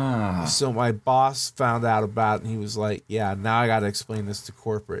my boss found out about it, and he was like, "Yeah, now I got to explain this to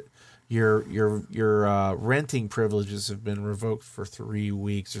corporate. Your renting privileges have been revoked for 3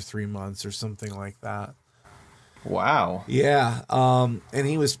 weeks or 3 months or something like that." Wow. Yeah. And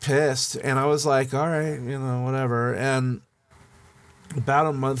he was pissed, and I was like, "All right, whatever." And about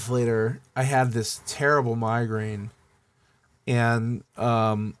a month later, I had this terrible migraine, and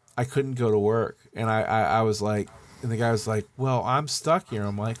I couldn't go to work, and I was like. And the guy was like, "Well, I'm stuck here."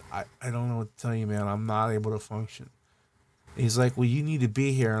 I'm like, I don't know what to tell you, man. I'm not able to function. And he's like, "Well, you need to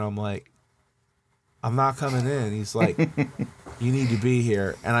be here." And I'm like, "I'm not coming in." He's like, "You need to be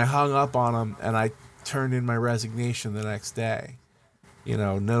here." And I hung up on him, and I turned in my resignation the next day.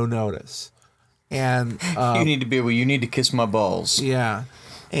 No notice. And you need to be where you need to kiss my balls. Yeah.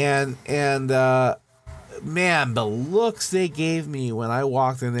 And man, the looks they gave me when I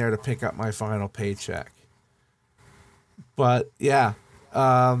walked in there to pick up my final paycheck. But yeah,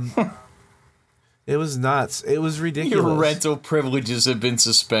 it was nuts. It was ridiculous. Your rental privileges have been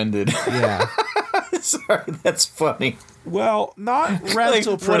suspended. Yeah. Sorry, that's funny. Well, not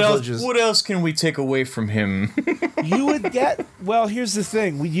rental privileges. What else can we take away from him? You would get, well, here's the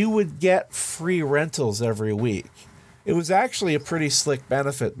thing. You would get free rentals every week. It was actually a pretty slick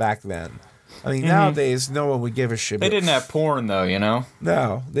benefit back then. I mean, nowadays, no one would give a shit. They didn't have porn, though,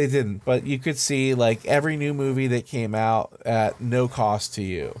 No, they didn't. But you could see, like, every new movie that came out at no cost to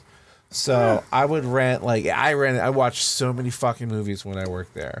you. So I would rent, I watched so many fucking movies when I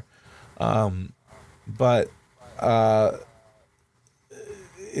worked there. But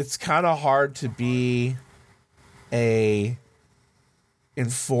it's kind of hard to be a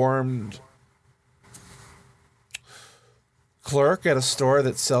informed clerk at a store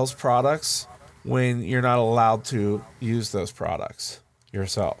that sells products when you're not allowed to use those products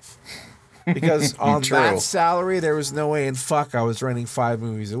yourself. Because on that salary, there was no way in fuck I was renting 5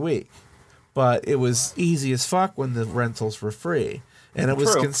 movies a week. But it was easy as fuck when the rentals were free. And it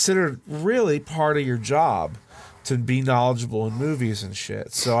was considered really part of your job to be knowledgeable in movies and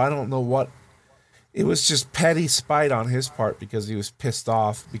shit. So I don't know what... it was just petty spite on his part because he was pissed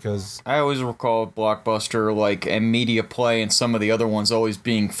off because... I always recall Blockbuster, like, and Media Play and some of the other ones always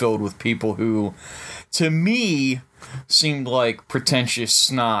being filled with people who, to me, seemed like pretentious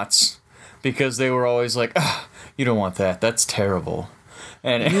snots because they were always like, you don't want that. That's terrible.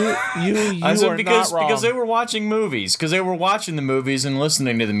 And you I said, are not wrong. Because they were watching movies. Because they were watching the movies and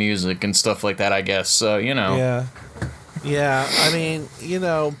listening to the music and stuff like that, I guess. So, you know. Yeah. Yeah, I mean, you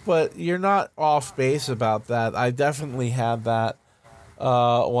know, but you're not off base about that. I definitely had that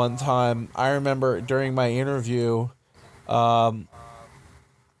one time. I remember during my interview, the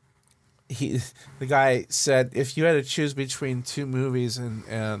guy said if you had to choose between two movies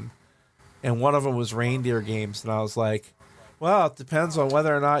and one of them was Reindeer Games, and I was like, well, it depends on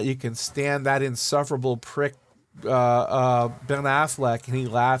whether or not you can stand that insufferable prick Ben Affleck. And he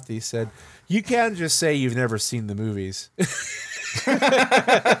laughed. He said, you can't just say you've never seen the movies.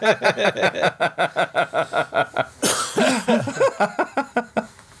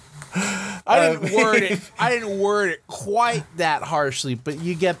 I didn't word it quite that harshly, but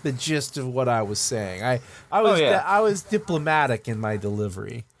you get the gist of what I was saying. I was diplomatic in my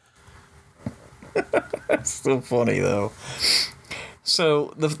delivery. That's still funny though.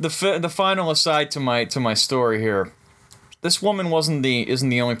 So the final aside to my story here. This woman isn't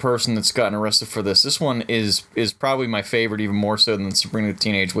the only person that's gotten arrested for this. This one is probably my favorite, even more so than the Sabrina the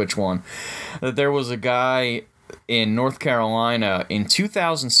Teenage Witch one. That there was a guy in North Carolina in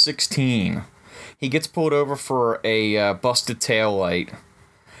 2016. He gets pulled over for a busted taillight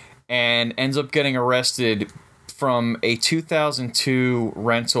and ends up getting arrested from a 2002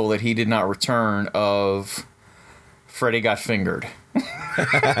 rental that he did not return of Freddy Got Fingered.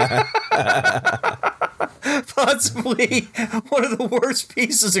 Possibly one of the worst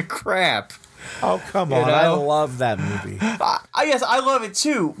pieces of crap. Oh, come on. You know? I love that movie. Yes, I love it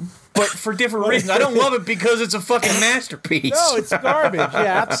too, but for different reasons. I don't love it because it's a fucking masterpiece. No, it's garbage.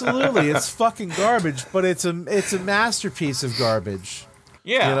 Yeah, absolutely. It's fucking garbage, but it's a masterpiece of garbage.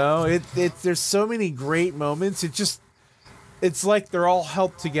 Yeah. You know, there's so many great moments. It's like they're all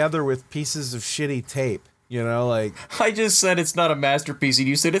held together with pieces of shitty tape. You know, like... I just said it's not a masterpiece, and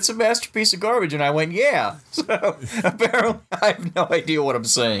you said it's a masterpiece of garbage, and I went, yeah. So, apparently, I have no idea what I'm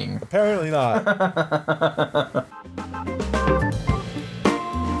saying. Apparently not.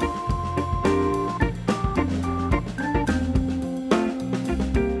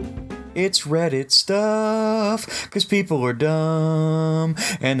 It's Reddit stuff, 'cause people are dumb,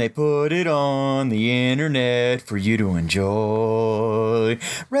 and they put it on the internet for you to enjoy.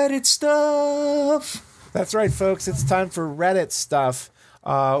 Reddit stuff. That's right, folks. It's time for Reddit stuff.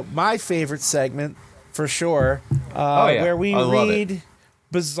 My favorite segment, for sure, where we read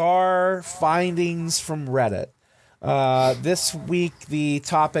bizarre findings from Reddit. This week, the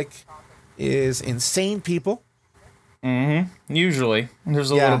topic is insane people. Mm-hmm. Usually. There's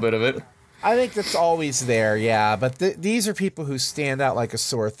a little bit of it. I think that's always there, yeah. But these are people who stand out like a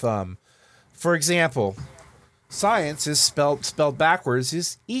sore thumb. For example, science is spelled backwards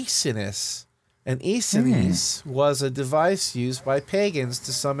is Aeschines. And Aeschines was a device used by pagans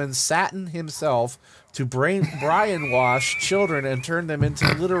to summon Satan himself to brainwash children and turn them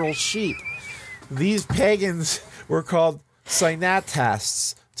into literal sheep. These pagans were called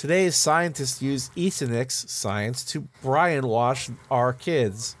synatasts. Today's scientists use Aeschines science to brainwash our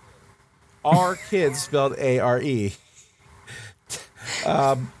kids. Our kids spelled A-R-E.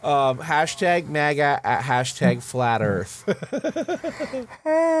 Hashtag MAGA at hashtag flat earth.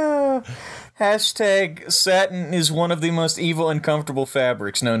 Hashtag satin is one of the most evil and comfortable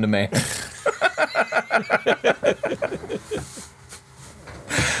fabrics known to man.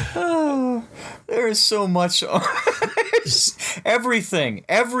 Oh, there is so much. Everything,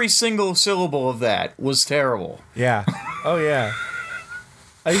 every single syllable of that was terrible. Yeah. Oh, yeah.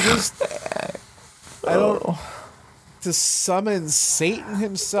 I don't... To summon Satan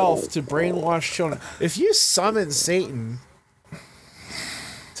himself to brainwash children. If you summon Satan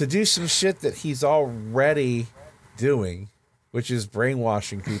to do some shit that he's already doing, which is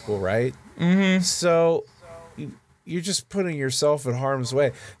brainwashing people, right? Mm-hmm. So you're just putting yourself in harm's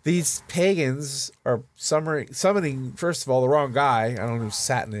way. These pagans are summoning, first of all, the wrong guy. I don't know who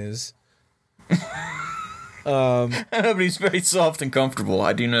Satan is. But he's very soft and comfortable.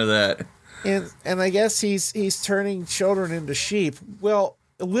 I do know that. And I guess he's turning children into sheep. Well,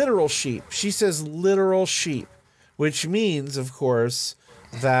 literal sheep. She says literal sheep, which means, of course,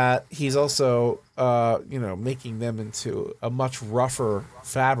 that he's also, making them into a much rougher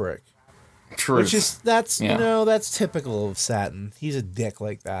fabric. Truth. Which is, that's typical of Satan. He's a dick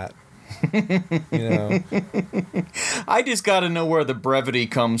like that. You know, I just got to know where the brevity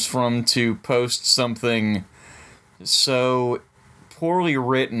comes from to post something so poorly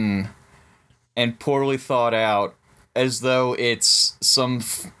written and poorly thought out as though it's some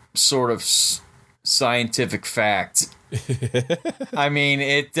sort of scientific fact. I mean,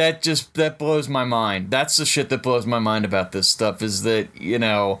 that blows my mind. That's the shit that blows my mind about this stuff, is that, you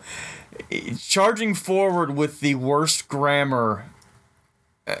know, charging forward with the worst grammar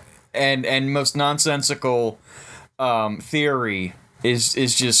and most nonsensical theory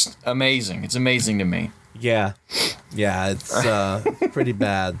is just amazing. It's amazing to me. Yeah, it's pretty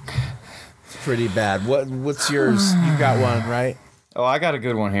bad. It's pretty bad. What's yours? You got one, right? Oh, I got a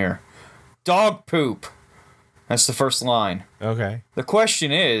good one here. Dog poop. That's the first line. Okay. The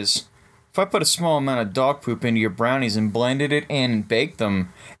question is, if I put a small amount of dog poop into your brownies and blended it in and baked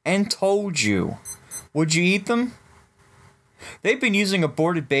them and told you, would you eat them? They've been using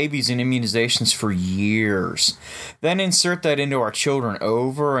aborted babies in immunizations for years. Then insert that into our children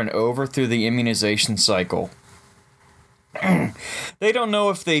over and over through the immunization cycle. They don't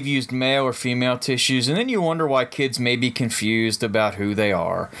know if they've used male or female tissues, and then you wonder why kids may be confused about who they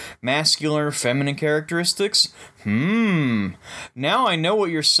are. Masculine or feminine characteristics? Now I know what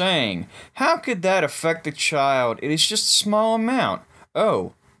you're saying. How could that affect the child? It is just a small amount.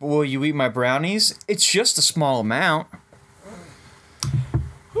 Oh, will you eat my brownies? It's just a small amount.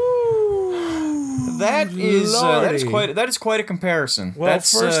 That is quite a comparison. Well,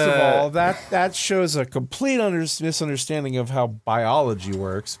 first of all, that shows a complete misunderstanding of how biology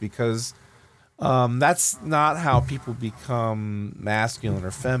works, because that's not how people become masculine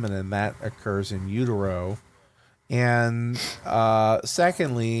or feminine. That occurs in utero. And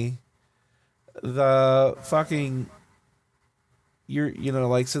secondly, the fucking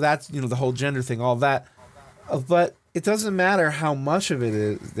so that's the whole gender thing, all that, but it doesn't matter how much of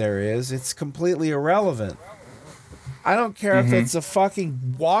it there is. It's completely irrelevant. I don't care if it's a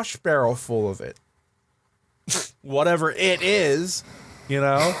fucking wash barrel full of it. Whatever it is,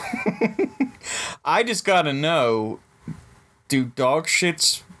 I just gotta know, do dog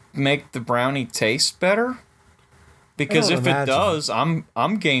shits make the brownie taste better? Because if it does, I'm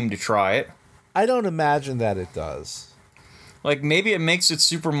game to try it. I don't imagine that it does. Like, maybe it makes it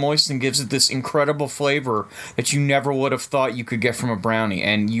super moist and gives it this incredible flavor that you never would have thought you could get from a brownie,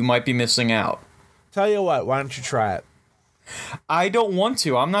 and you might be missing out. Tell you what, why don't you try it? I don't want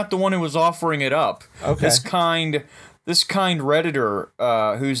to. I'm not the one who was offering it up. Okay. This kind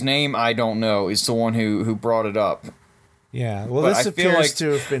Redditor, whose name I don't know, is the one who brought it up. Yeah, well, this appears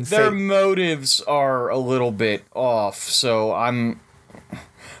to have been their motives are a little bit off, so I'm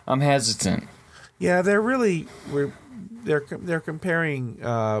hesitant. Yeah, they're comparing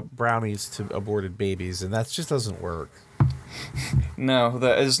brownies to aborted babies, and that just doesn't work. No,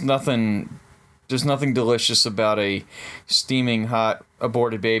 there's nothing delicious about a steaming hot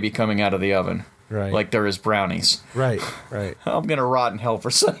aborted baby coming out of the oven. Right. Like there is brownies. Right. I'm gonna rot in hell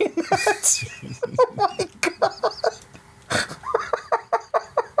for saying that. Oh my god.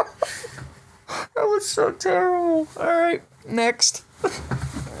 That was so terrible. Alright, next.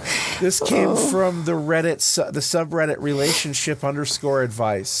 This came from the subreddit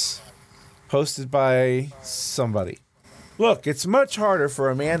relationship_advice, posted by somebody. Look, it's much harder for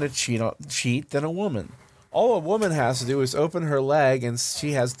a man to cheat than a woman. All a woman has to do is open her leg and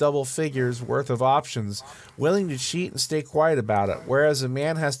she has double figures worth of options, willing to cheat and stay quiet about it, whereas a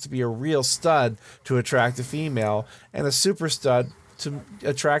man has to be a real stud to attract a female and a super stud to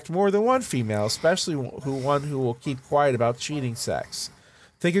attract more than one female, especially one who will keep quiet about cheating sex.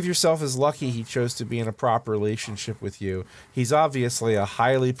 Think of yourself as lucky he chose to be in a proper relationship with you. He's obviously a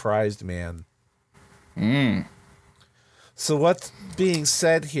highly prized man. So what's being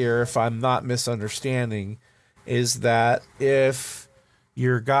said here, if I'm not misunderstanding, is that if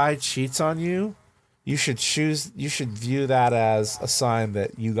your guy cheats on you, you should view that as a sign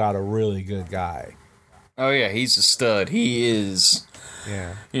that you got a really good guy. Oh yeah, he's a stud. He is.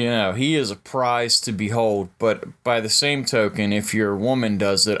 Yeah. He is a prize to behold, but by the same token, if your woman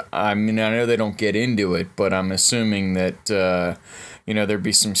does it, I mean, I know they don't get into it, but I'm assuming that, there'd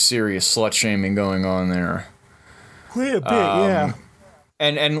be some serious slut-shaming going on there. Quite a bit, yeah.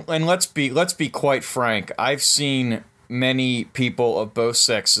 And let's be quite frank, I've seen many people of both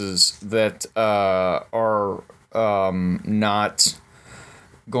sexes that are not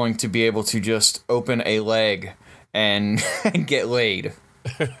going to be able to just open a leg and get laid.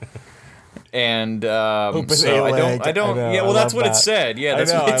 And open so a leg. I don't. Yeah, well, that's what it said. Yeah,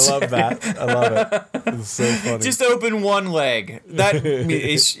 that's what it said. I love that. I love it. It's so funny. Just open one leg. That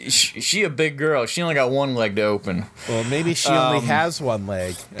is she a big girl? She only got one leg to open. Well, maybe she only has one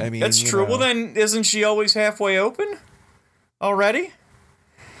leg. I mean, that's true. Well, then isn't she always halfway open already?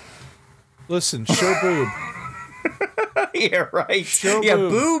 Listen, show boob. Yeah, right. Show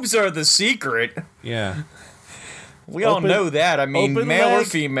boob. Boobs are the secret. Yeah. We all know that. I mean, male leg, or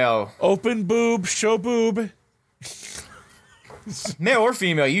female. Open boob, show boob. Male or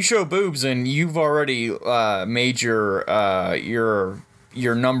female, you show boobs and you've already made your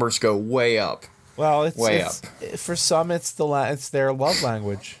numbers go way up. Well, it's for some it's their love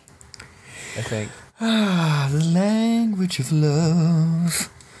language, I think. The language of love.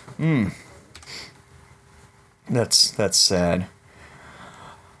 That's sad.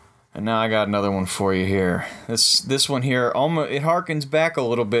 And now I got another one for you here. This one here, it harkens back a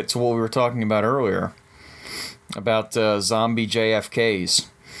little bit to what we were talking about earlier, about zombie JFKs.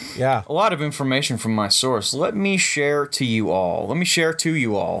 Yeah. A lot of information from my source. Let me share to you all.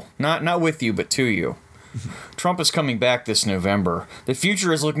 Not with you, but to you. Trump is coming back this November. The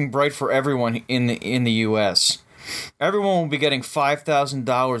future is looking bright for everyone in the U.S. Everyone will be getting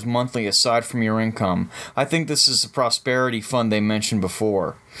 $5,000 monthly aside from your income. I think this is the prosperity fund they mentioned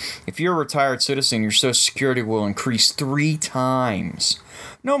before. If you're a retired citizen, your Social Security will increase 3 times.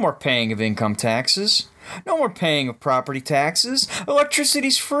 No more paying of income taxes. No more paying of property taxes.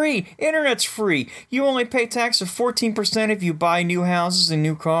 Electricity's free. Internet's free. You only pay tax of 14% if you buy new houses and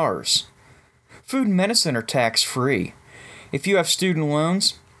new cars. Food and medicine are tax-free. If you have student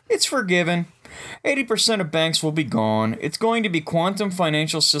loans, it's forgiven. 80% of banks will be gone. It's going to be quantum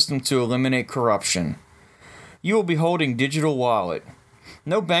financial system to eliminate corruption. You will be holding digital wallet.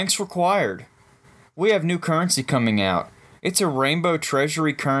 No banks required. We have new currency coming out. It's a rainbow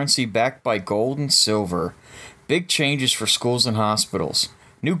treasury currency backed by gold and silver. Big changes for schools and hospitals.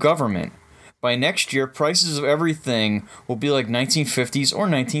 New government. By next year, prices of everything will be like 1950s or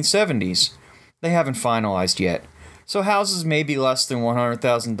 1970s. They haven't finalized yet. So houses may be less than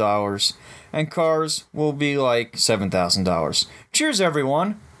 $100,000, and cars will be like $7,000. Cheers,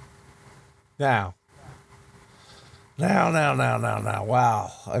 everyone. Now.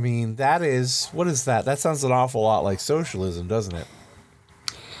 Wow. I mean, what is that? That sounds an awful lot like socialism, doesn't it?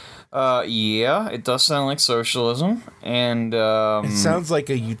 Yeah, it does sound like socialism, and it sounds like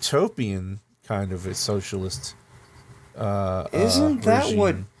a utopian kind of a socialist. Isn't that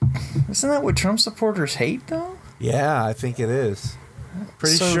what Trump supporters hate, though? Yeah, I think it is.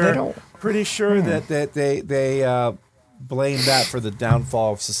 Pretty sure that they blame that for the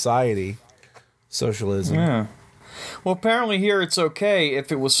downfall of society. Socialism. Yeah. Well, apparently here it's okay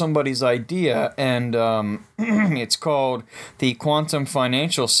if it was somebody's idea, and it's called the quantum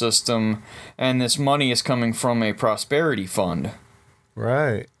financial system, and this money is coming from a prosperity fund.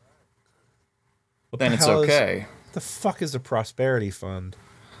 Right. Then it's okay. What the fuck is a prosperity fund?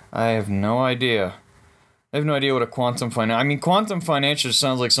 I have no idea. I have no idea what a quantum financial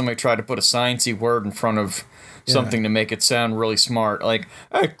sounds like somebody tried to put a sciencey word in front of something to make it sound really smart. Like,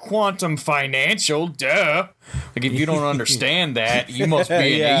 quantum financial, duh. Like, if you don't understand that, you must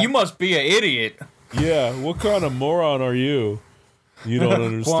be an idiot. Yeah, what kind of moron are you? You don't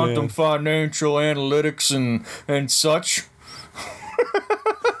understand. Quantum financial analytics and such.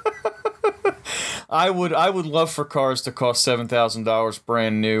 I would love for cars to cost $7,000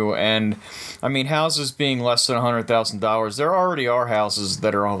 brand new, and I mean houses being less than $100,000. There already are houses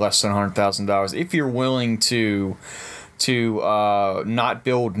that are less than $100,000 if you're willing to not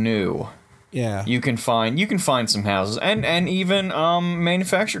build new. Yeah, you can find some houses and even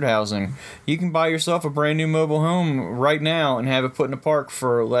manufactured housing. You can buy yourself a brand new mobile home right now and have it put in a park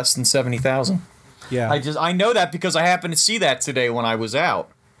for less than $70,000. Yeah, I know that because I happened to see that today when I was out.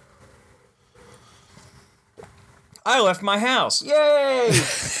 I left my house. Yay!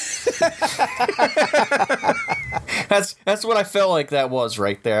 That's what I felt like that was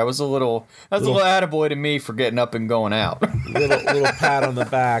right there. I was a little attaboy to me for getting up and going out. little pat on the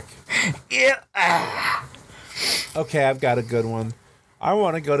back. Yeah. Okay, I've got a good one. I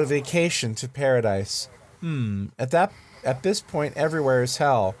want to go to vacation to paradise. At this point, everywhere is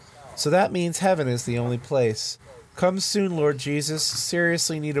hell. So that means heaven is the only place. Come soon, Lord Jesus.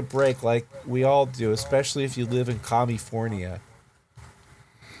 Seriously need a break like we all do, especially if you live in California.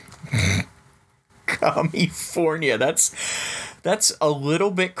 California. That's a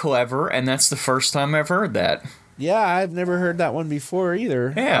little bit clever, and that's the first time I've heard that. Yeah, I've never heard that one before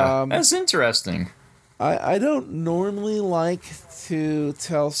either. Yeah, that's interesting. I don't normally like to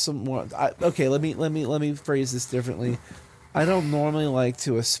tell someone. Okay, let me phrase this differently. I don't normally like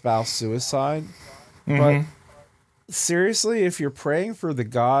to espouse suicide, but seriously, if you're praying for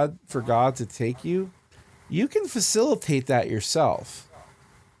God to take you, you can facilitate that yourself.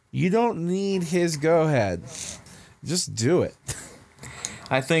 You don't need his go ahead. Just do it.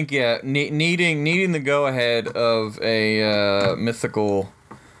 I think needing the go ahead of a mythical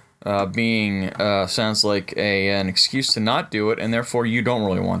being sounds like an excuse to not do it, and therefore you don't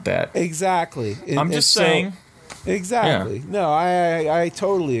really want that. Exactly. I'm just saying. Exactly. Yeah. No, I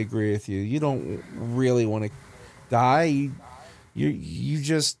totally agree with you. You don't really want to die. You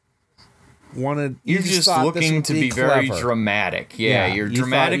just wanted. You're just looking to be very dramatic. Yeah, you're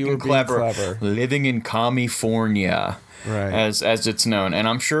dramatic and clever. Living in California, right? As it's known, and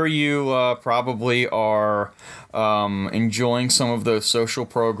I'm sure you probably are enjoying some of those social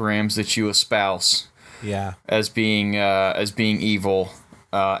programs that you espouse. Yeah. As being evil.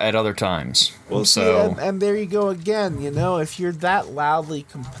 At other times. Well, so see, and there you go again. If you're that loudly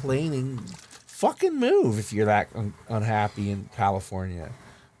complaining, fucking move. If you're that unhappy in California,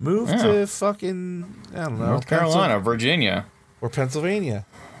 move to fucking, I don't know, North Carolina, Virginia, or Pennsylvania.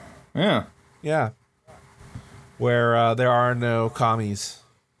 Yeah. Where there are no commies.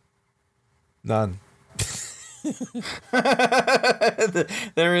 None.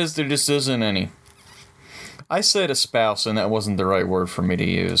 There just isn't any. I said espouse, and that wasn't the right word for me to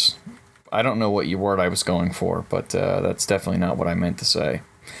use. I don't know what word I was going for, but that's definitely not what I meant to say.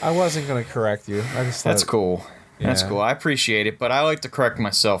 I wasn't going to correct you. That's cool. Yeah. That's cool. I appreciate it, but I like to correct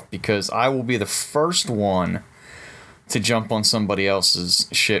myself because I will be the first one to jump on somebody else's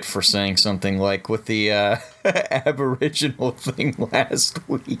shit for saying something like with the Aboriginal thing last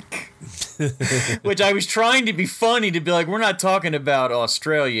week. Which I was trying to be funny to be like, we're not talking about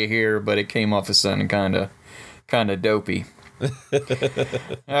Australia here, but it came off as sounding kind of dopey.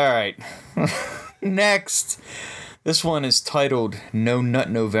 All right. Next, this one is titled "No Nut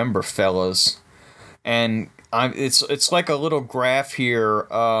November, Fellas," and it's like a little graph here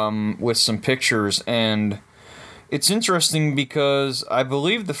with some pictures, and it's interesting because I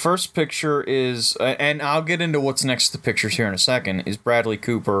believe the first picture is, and I'll get into what's next to the pictures here in a second, is Bradley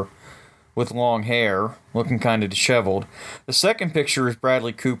Cooper with long hair, looking kind of disheveled. The second picture is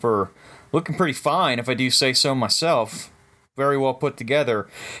Bradley Cooper looking pretty fine, if I do say so myself. Very well put together.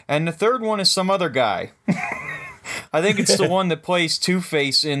 And the third one is some other guy. I think it's the one that plays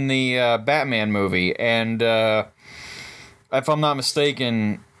Two-Face in the Batman movie. And if I'm not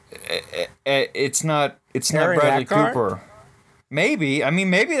mistaken, it's not Bradley Cooper. Maybe. I mean,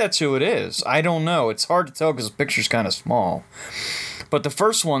 maybe that's who it is. I don't know. It's hard to tell because the picture's kind of small. But the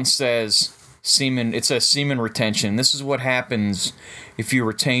first one says semen. It says semen retention. This is what happens if you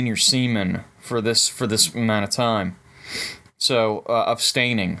retain your semen for this amount of time. So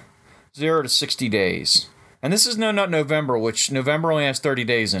abstaining, 0 to 60 days, and this is No Nut November, which November only has 30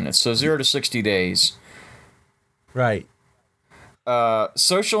 days in it. So 0 to 60 days. Right.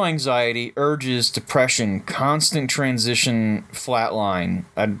 Social anxiety, urges, depression, constant transition, flatline.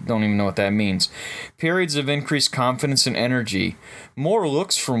 I don't even know what that means. Periods of increased confidence and energy. More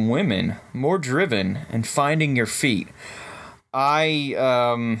looks from women. More driven. And finding your feet. I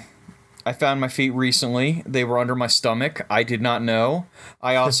found my feet recently. They were under my stomach. I did not know.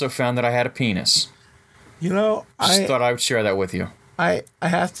 I also found that I had a penis. Just thought I would share that with you. I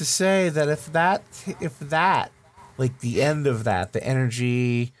have to say that if that like the end of that, the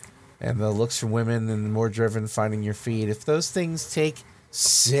energy and the looks from women and more driven, finding your feet, if those things take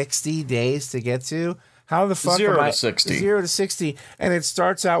 60 days to get to, how the fuck 0 to 60. 0 to 60, and it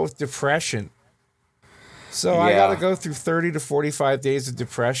starts out with depression. So I got to go through 30 to 45 days of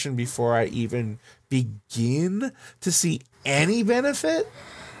depression before I even begin to see any benefit?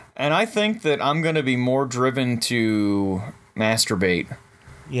 And I think that I'm going to be more driven to masturbate.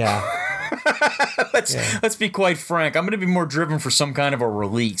 Yeah. Let's be quite frank. I'm going to be more driven for some kind of a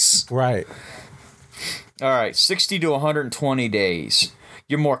release. Right. All right, 60 to 120 days.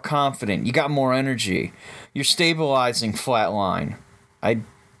 You're more confident. You got more energy. You're stabilizing flatline. I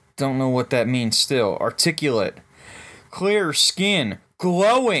don't know what that means still. Articulate. Clear skin.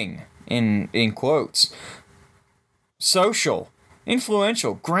 Glowing, in quotes. Social.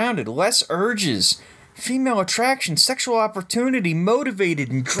 Influential. Grounded. Less urges. Female attraction. Sexual opportunity. Motivated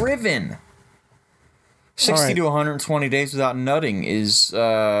and driven. 60 to 120 days without nutting is,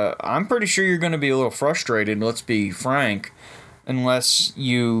 I'm pretty sure you're going to be a little frustrated, let's be frank, unless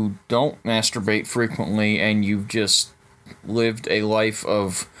you don't masturbate frequently and you've just lived a life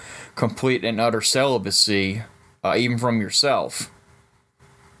of complete and utter celibacy, even from yourself.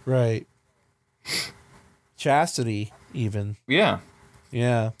 Right. Chastity, even. Yeah.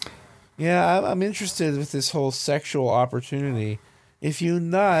 Yeah. Yeah, I'm interested with this whole sexual opportunity. If you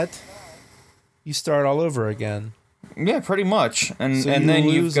nut, you start all over again. Yeah, pretty much. And then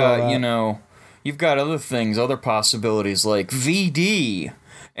you've got, you've got other things, other possibilities like VD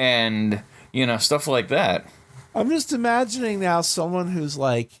and, stuff like that. I'm just imagining now someone who's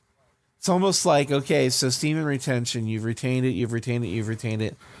like, it's almost like, okay, so semen retention, you've retained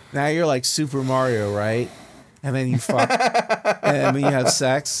it. Now you're like Super Mario, right? And then you fuck, and then you have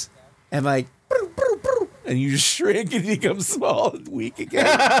sex, and like, and you just shrink and you become small and weak again.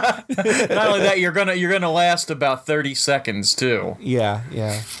 Not only that, you're gonna last about 30 seconds too. Yeah.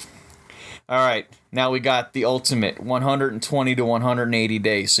 All right, now we got the ultimate 120 to 180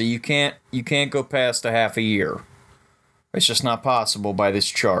 days. So you can't go past a half a year. It's just not possible by this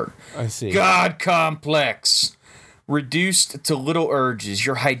chart. I see. God complex. Reduced to little urges,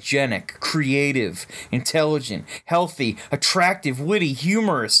 you're hygienic, creative, intelligent, healthy, attractive, witty,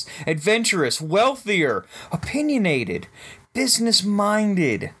 humorous, adventurous, wealthier, opinionated,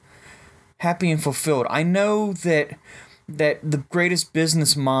 business-minded, happy and fulfilled. I know that the greatest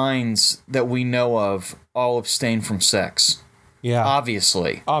business minds that we know of all abstain from sex. Yeah.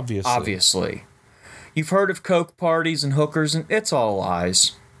 Obviously. You've heard of coke parties and hookers, and it's all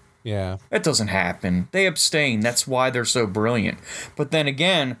lies. Yeah. It doesn't happen. They abstain. That's why they're so brilliant. But then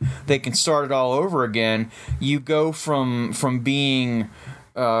again, they can start it all over again. You go from being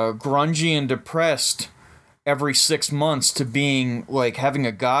grungy and depressed every 6 months to being like having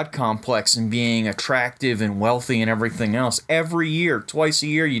a God complex and being attractive and wealthy and everything else. Every year, twice a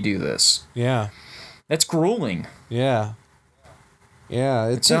year you do this. Yeah. That's grueling. Yeah. Yeah.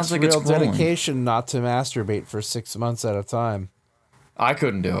 It sounds like real it's dedication not to masturbate for 6 months at a time. I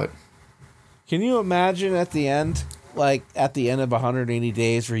couldn't do it. Can you imagine at the end, like at the end of 180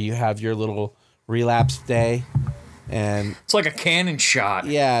 days where you have your little relapse day and it's like a cannon shot.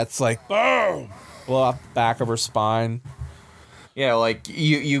 Yeah, it's like boom, blow up back of her spine. Yeah, like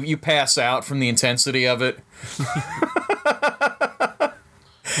you pass out from the intensity of it.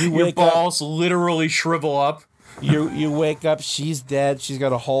 Your balls literally shrivel up. You wake up, she's dead, she's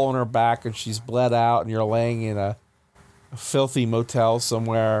got a hole in her back and she's bled out and you're laying in a filthy motel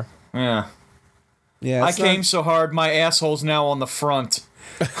somewhere. Yeah. Yeah. I came so hard, my asshole's now on the front.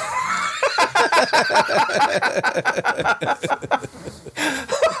 I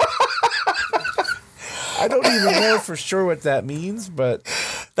don't even know for sure what that means, but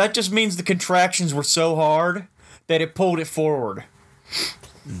that just means the contractions were so hard that it pulled it forward.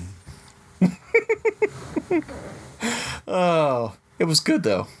 Oh, it was good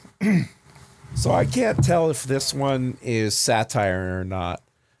though. So I can't tell if this one is satire or not.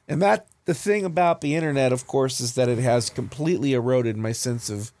 And that the thing about the internet, of course, is that it has completely eroded my sense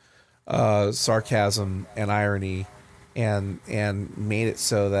of sarcasm and irony and made it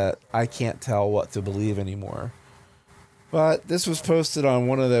so that I can't tell what to believe anymore. But this was posted on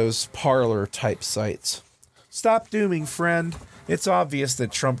one of those Parler type sites. Stop dooming, friend. It's obvious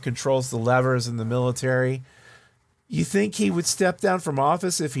that Trump controls the levers in the military. You think he would step down from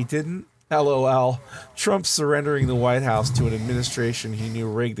office if he didn't? LOL. Trump surrendering the White House to an administration he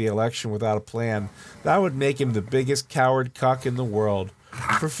knew rigged the election without a plan. That would make him the biggest coward cuck in the world.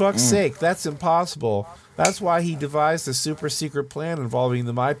 For fuck's sake, that's impossible. That's why he devised a super secret plan involving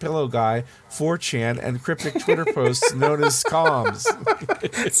the MyPillow guy, 4chan, and cryptic Twitter posts known as comms.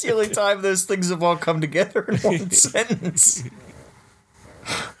 It's the only time those things have all come together in one sentence.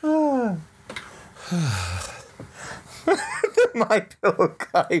 MyPillow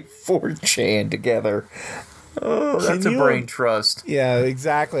guy, 4chan together. Oh, that's a brain trust. Yeah,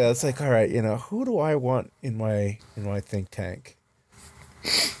 exactly. It's like, all right, who do I want in my think tank?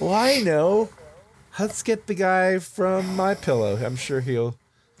 Well, I know. Let's get the guy from MyPillow. I'm sure he'll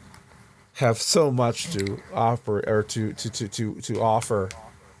have so much to offer or to offer.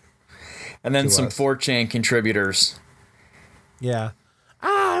 And then some 4chan contributors. Yeah.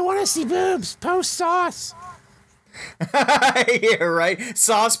 I want to see boobs. Post sauce. Yeah, right.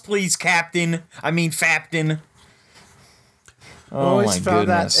 Sauce, please, Captain. I mean, Fapton. I always found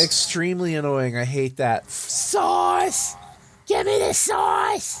that extremely annoying. I hate that. Sauce! Give me the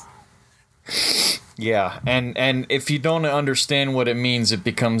sauce! Yeah, and if you don't understand what it means, it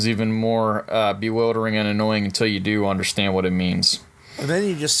becomes even more bewildering and annoying until you do understand what it means. And then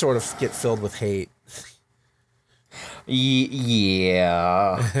you just sort of get filled with hate.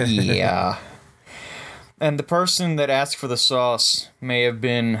 Yeah. And the person that asked for the sauce may have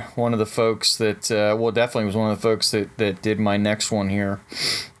been one of the folks that, definitely was one of the folks that did my next one here,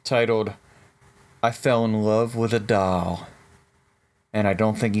 titled, I Fell in Love with a Doll. And I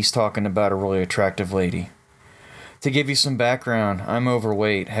don't think he's talking about a really attractive lady. To give you some background, I'm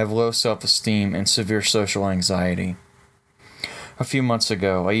overweight, have low self-esteem, and severe social anxiety. A few months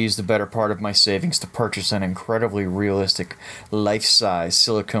ago, I used the better part of my savings to purchase an incredibly realistic, life-size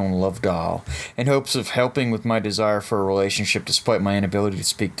silicone love doll in hopes of helping with my desire for a relationship despite my inability to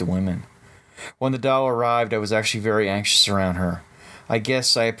speak to women. When the doll arrived, I was actually very anxious around her. I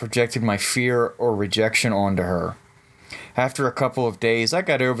guess I had projected my fear or rejection onto her. After a couple of days, I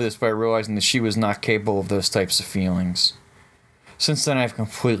got over this by realizing that she was not capable of those types of feelings. Since then, I've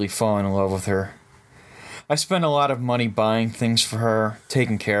completely fallen in love with her. I spent a lot of money buying things for her,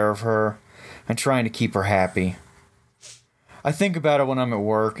 taking care of her, and trying to keep her happy. I think about it when I'm at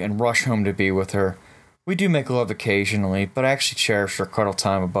work and rush home to be with her. We do make love occasionally, but I actually cherish our cuddle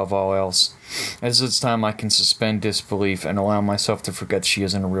time above all else, as it's time I can suspend disbelief and allow myself to forget she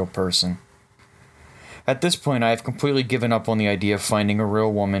isn't a real person. At this point, I have completely given up on the idea of finding a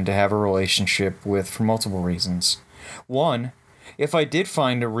real woman to have a relationship with for multiple reasons. One, if I did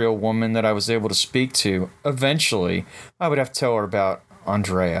find a real woman that I was able to speak to, eventually, I would have to tell her about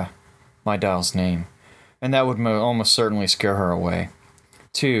Andrea, my doll's name, and that would almost certainly scare her away.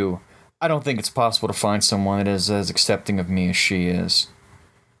 Two, I don't think it's possible to find someone that is as accepting of me as she is.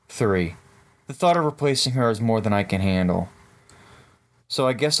 3. The thought of replacing her is more than I can handle. So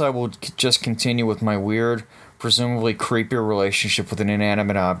I guess I will just continue with my weird, presumably creepier relationship with an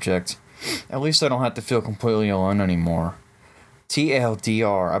inanimate object. At least I don't have to feel completely alone anymore.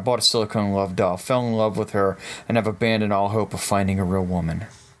 TLDR, I bought a silicone love doll, fell in love with her, and have abandoned all hope of finding a real woman.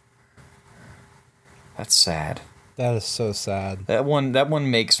 That's sad. That is so sad. That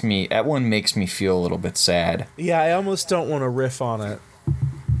one makes me feel a little bit sad. Yeah, I almost don't want to riff on it.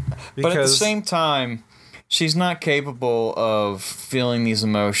 But at the same time, she's not capable of feeling these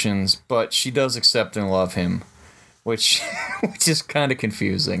emotions, but she does accept and love him, which is kind of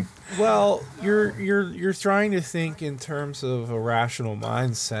confusing. Well, you're trying to think in terms of a rational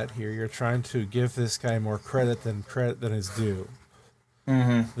mindset here. You're trying to give this guy more credit than is due.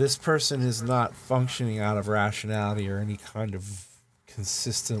 Mm-hmm. This person is not functioning out of rationality or any kind of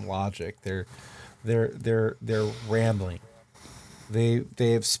consistent logic. They're rambling. They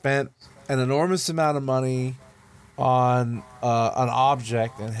have spent an enormous amount of money on an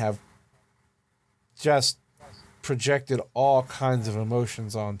object and have just projected all kinds of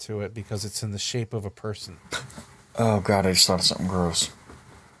emotions onto it because it's in the shape of a person. Oh God, I just thought of something gross.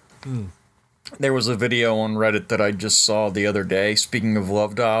 There was a video on Reddit that I just saw the other day, speaking of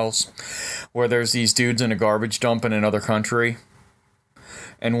love dolls, where there's these dudes in a garbage dump in another country,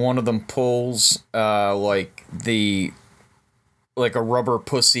 and one of them pulls like a rubber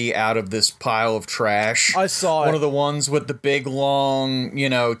pussy out of this pile of trash. I saw it. One of the ones with the big long,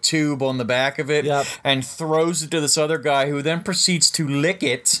 tube on the back of it. Yep. And throws it to this other guy who then proceeds to lick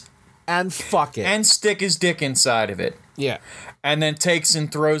it. And fuck it. And stick his dick inside of it. Yeah. And then takes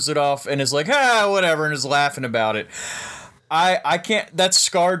and throws it off and is like, whatever, and is laughing about it. I can't, that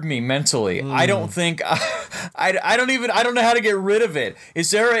scarred me mentally. I don't think, I don't know how to get rid of it.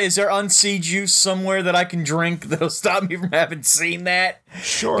 Is there unsea juice somewhere that I can drink that'll stop me from having seen that?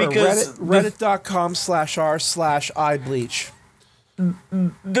 Sure, because reddit.com/r/ibleach.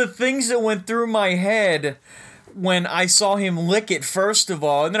 The things that went through my head when I saw him lick it, first of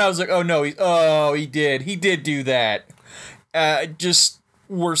all, and then I was like, oh no, he did do that. It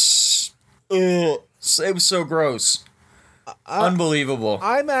was so gross. Unbelievable.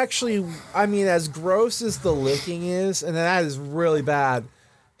 As gross as the licking is, and that is really bad,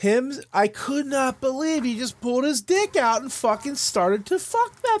 I could not believe he just pulled his dick out and fucking started to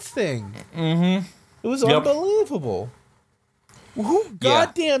fuck that thing. Mm-hmm. It was unbelievable. Who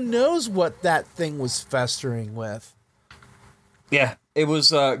goddamn knows what that thing was festering with? Yeah, it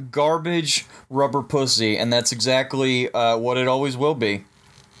was garbage rubber pussy, and that's exactly what it always will be.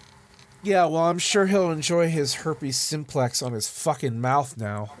 Yeah, well, I'm sure he'll enjoy his herpes simplex on his fucking mouth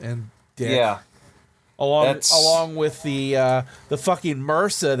now and dick. Yeah, along with the fucking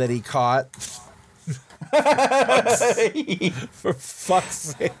MRSA that he caught. For fuck's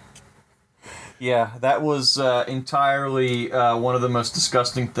sake. Yeah, that was entirely one of the most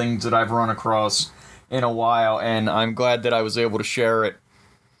disgusting things that I've run across in a while, and I'm glad that I was able to share it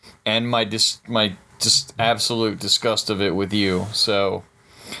and my absolute disgust of it with you. So,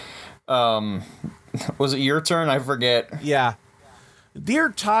 was it your turn? I forget. Yeah. Dear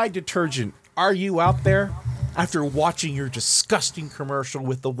Tide Detergent, are you out there? After watching your disgusting commercial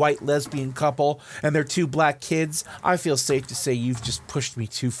with the white lesbian couple and their 2 black kids, I feel safe to say you've just pushed me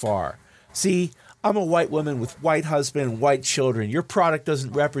too far. See, I'm a white woman with white husband and white children. Your product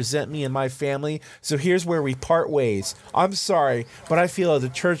doesn't represent me and my family, so here's where we part ways. I'm sorry, but I feel a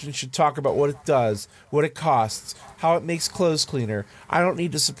detergent should talk about what it does, what it costs, how it makes clothes cleaner. I don't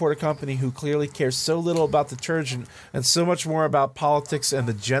need to support a company who clearly cares so little about detergent and so much more about politics and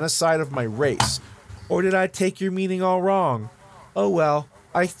the genocide of my race. Or did I take your meaning all wrong? Oh well.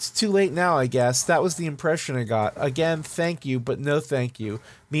 It's too late now, I guess. That was the impression I got. Again, thank you, but no thank you.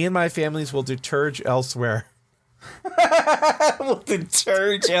 Me and my families will deterge elsewhere. Will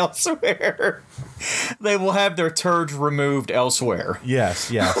deterge elsewhere. They will have their turds removed elsewhere. Yes.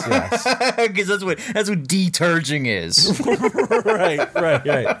 Because that's what deterging is. right.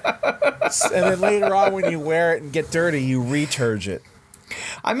 And then later on, when you wear it and get dirty, you returge it.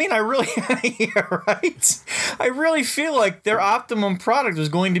 I mean, I really feel like their optimum product was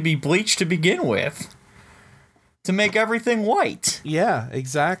going to be bleach to begin with, to make everything white. Yeah,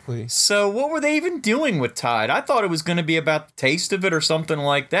 exactly. So what were they even doing with Tide? I thought it was going to be about the taste of it or something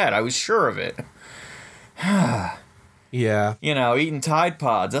like that. I was sure of it. Yeah. You know, eating Tide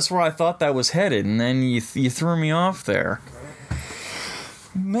Pods. That's where I thought that was headed, and then you threw me off there.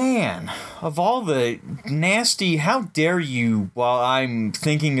 Man, of all the nasty, how dare you, while I'm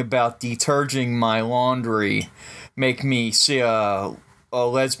thinking about deterging my laundry, make me see a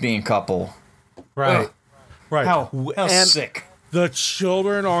lesbian couple. Right. Ugh. Right. How sick. The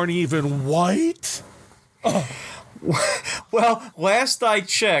children aren't even white? Oh. Well, last I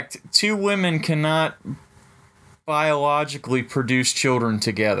checked, 2 women cannot biologically produce children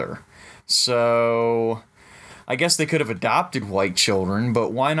together. So I guess they could have adopted white children,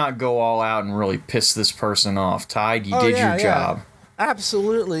 but why not go all out and really piss this person off? Tide, you did your job.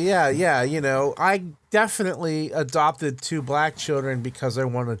 Absolutely, yeah. You know, I definitely adopted 2 black children because I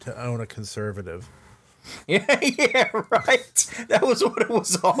wanted to own a conservative. Yeah, right. That was what it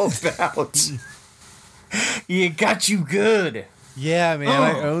was all about. You got you good. Yeah, man,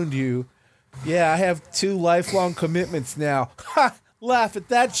 I owned you. Yeah, I have 2 lifelong commitments now. Ha! Laugh at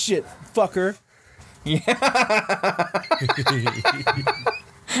that shit, fucker. Yeah.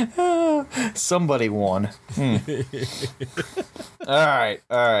 Somebody won. All right.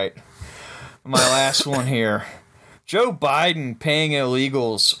 My last one here. Joe Biden paying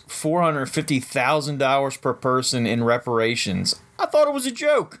illegals $450,000 per person in reparations. I thought it was a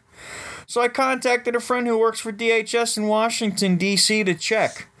joke. So I contacted a friend who works for DHS in Washington, D.C. to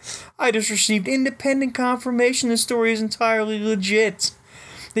check. I just received independent confirmation the story is entirely legit.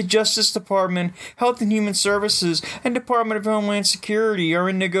 The Justice Department, Health and Human Services, and Department of Homeland Security are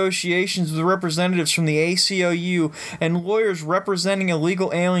in negotiations with representatives from the ACLU and lawyers representing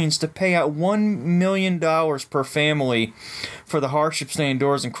illegal aliens to pay out $1 million per family for the hardships they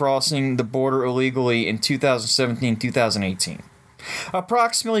endured in crossing the border illegally in 2017-2018.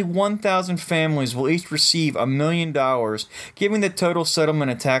 Approximately 1,000 families will each receive $1 million, giving the total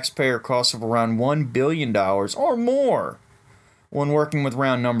settlement a taxpayer cost of around $1 billion or more. When working with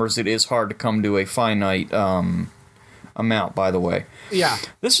round numbers, it is hard to come to a finite amount, by the way. Yeah.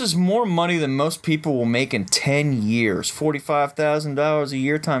 This is more money than most people will make in 10 years. $45,000 a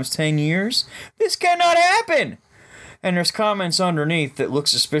year times 10 years? This cannot happen! And there's comments underneath that look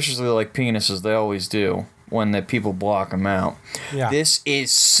suspiciously like penises. They always do when the people block them out. Yeah. This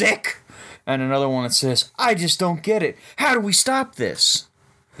is sick! And another one that says, I just don't get it. How do we stop this?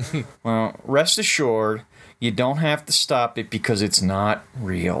 Well, rest assured, you don't have to stop it because it's not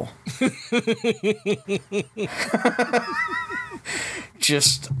real.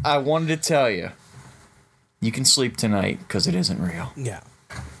 Just, I wanted to tell you, you can sleep tonight because it isn't real. Yeah.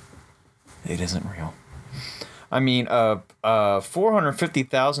 It isn't real. I mean,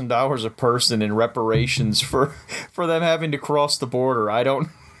 $450,000 a person in reparations for them having to cross the border. I don't...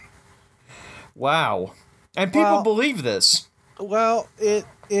 Wow. And people believe this. Well, it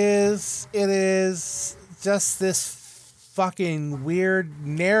is just this fucking weird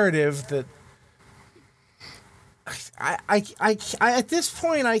narrative that I at this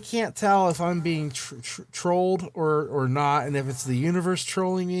point I can't tell if I'm being trolled or not, and if it's the universe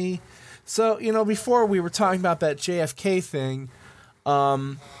trolling me. So, you know, before we were talking about that JFK thing,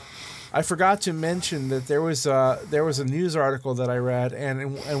 I forgot to mention that there was a news article that I read,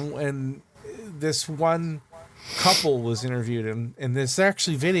 and this one couple was interviewed, and there's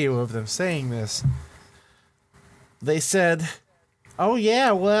actually video of them saying this. They said, oh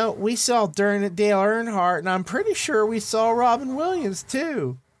yeah, well, we saw Dale Earnhardt, and I'm pretty sure we saw Robin Williams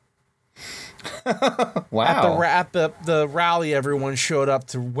too. Wow. At the rally, everyone showed up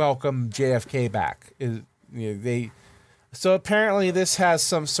to welcome JFK back. So apparently this has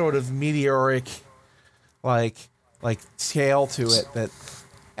some sort of meteoric like tail to it, that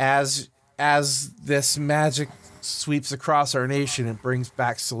as as this magic sweeps across our nation, it brings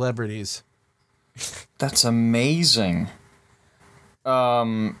back celebrities. That's amazing.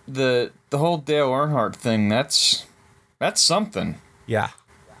 The whole Dale Earnhardt thing, that's something. Yeah.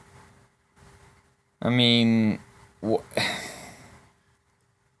 I mean,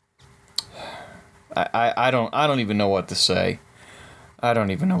 I don't even know what to say. I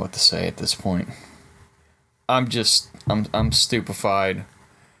don't even know what to say at this point. I'm stupefied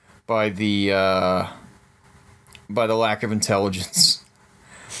by the lack of intelligence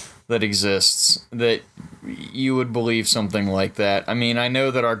that exists, that you would believe something like that. I mean, I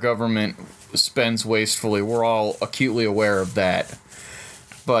know that our government spends wastefully. We're all acutely aware of that.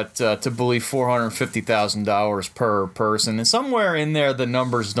 But to believe $450,000 per person, and somewhere in there the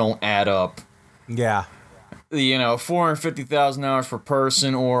numbers don't add up. Yeah. You know, $450,000 per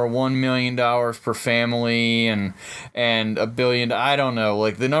person, or $1 million per family, and $1 billion. I don't know.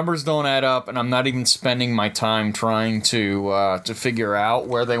 Like, the numbers don't add up, and I'm not even spending my time trying to figure out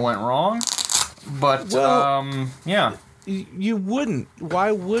where they went wrong. But yeah. You wouldn't.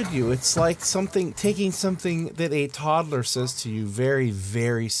 Why would you? It's like taking something that a toddler says to you very,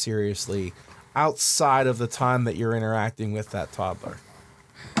 very seriously outside of the time that you're interacting with that toddler.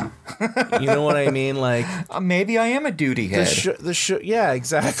 You know what I mean? Like, maybe I am a duty head. Yeah,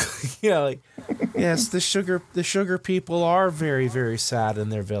 exactly. Yeah, like, yes, the sugar people are very, very sad in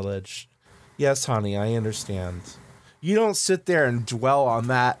their village. Yes, honey, I understand. You don't sit there and dwell on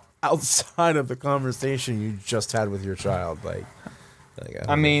that outside of the conversation you just had with your child.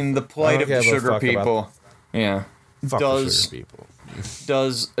 I mean, the plight of the sugar people,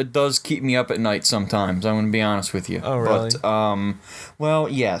 does keep me up at night sometimes. I'm going to be honest with you. Oh, really? But, well,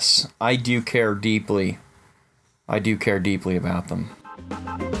 yes, I do care deeply. I do care deeply about them.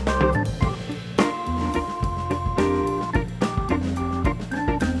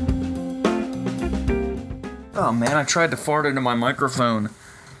 Oh man, I tried to fart into my microphone,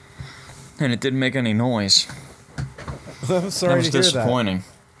 and it didn't make any noise. I'm sorry to hear that. That was disappointing.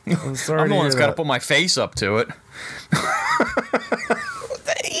 I'm sorry. I'm the one that's got to put my face up to it.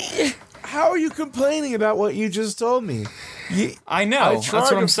 How are you complaining about what you just told me? I know. That's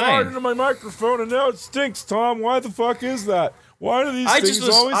what I'm saying. I tried to fart into my microphone, and now it stinks, Tom. Why the fuck is that? Why do these things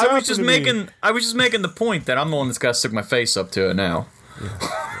always happen to me? I was just making the point that I'm the one that's got to stick my face up to it now. Yeah.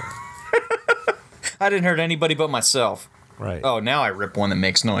 I didn't hurt anybody but myself. Right. Oh, now I rip one that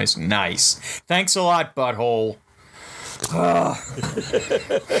makes noise. Nice. Thanks a lot, butthole. I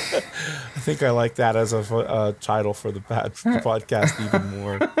think I like that as a title for the podcast even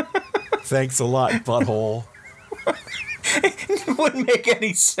more. Thanks a lot, butthole. It wouldn't make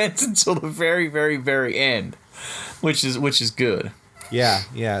any sense until the very, very, very end, which is good. Yeah,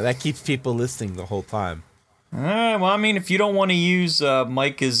 that keeps people listening the whole time. Well, I mean, if you don't want to use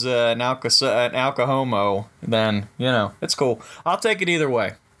Mike as an alcohomo, then, it's cool. I'll take it either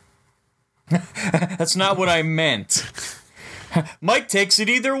way. That's not what I meant. Mike takes it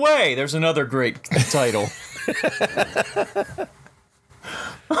either way. There's another great title.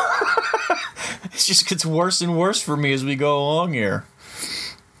 It just gets worse and worse for me as we go along here.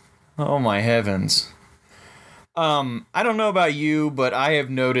 Oh, my heavens. I don't know about you, but I have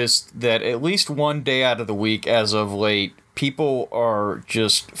noticed that at least one day out of the week as of late, people are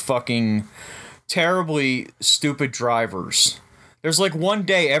just fucking terribly stupid drivers. There's like one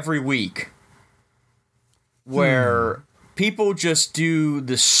day every week where people just do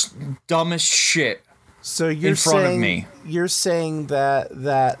the dumbest shit in front of me. You're saying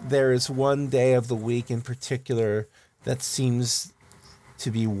that there is one day of the week in particular that seems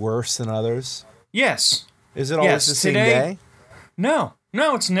to be worse than others? Yes. Is it always the same day? No,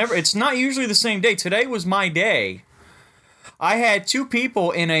 it's never. It's not usually the same day. Today was my day. I had two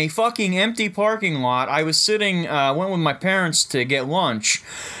people in a fucking empty parking lot. I was sitting, went with my parents to get lunch,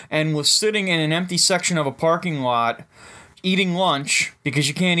 and was sitting in an empty section of a parking lot eating lunch, because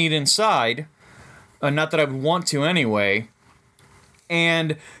you can't eat inside. Not that I would want to anyway.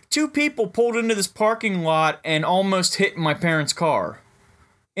 And two people pulled into this parking lot and almost hit my parents' car.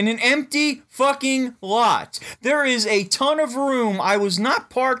 In an empty fucking lot. There is a ton of room. I was not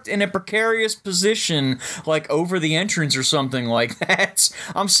parked in a precarious position, like over the entrance or something like that.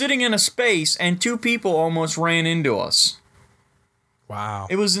 I'm sitting in a space, and two people almost ran into us. Wow.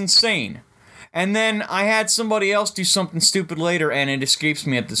 It was insane. And then I had somebody else do something stupid later, and it escapes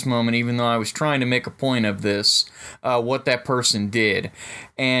me at this moment, even though I was trying to make a point of this, what that person did.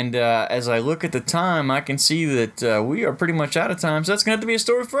 And as I look at the time, I can see that we are pretty much out of time, so that's going to have to be a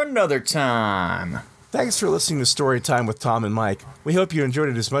story for another time. Thanks for listening to Story Time with Tom and Mike. We hope you enjoyed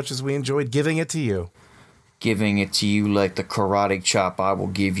it as much as we enjoyed giving it to you. giving it to you like the karate chop I will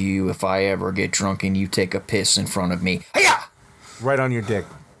give you if I ever get drunk and you take a piss in front of me. Hiya! Right on your dick.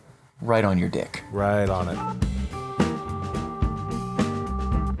 Right on your dick. Right on it.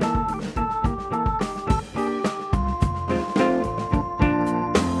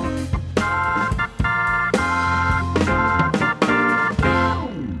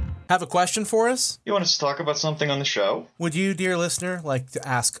 Have a question for us? You want us to talk about something on the show? Would you, dear listener, like to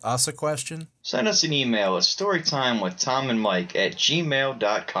ask us a question? Send us an email at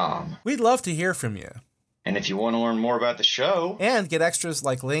storytimewithtomandmike@gmail.com. We'd love to hear from you. And if you want to learn more about the show and get extras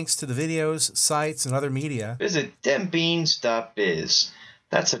like links to the videos, sites, and other media, visit dembeans.biz.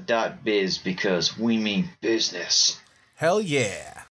 That's a .biz because we mean business. Hell yeah.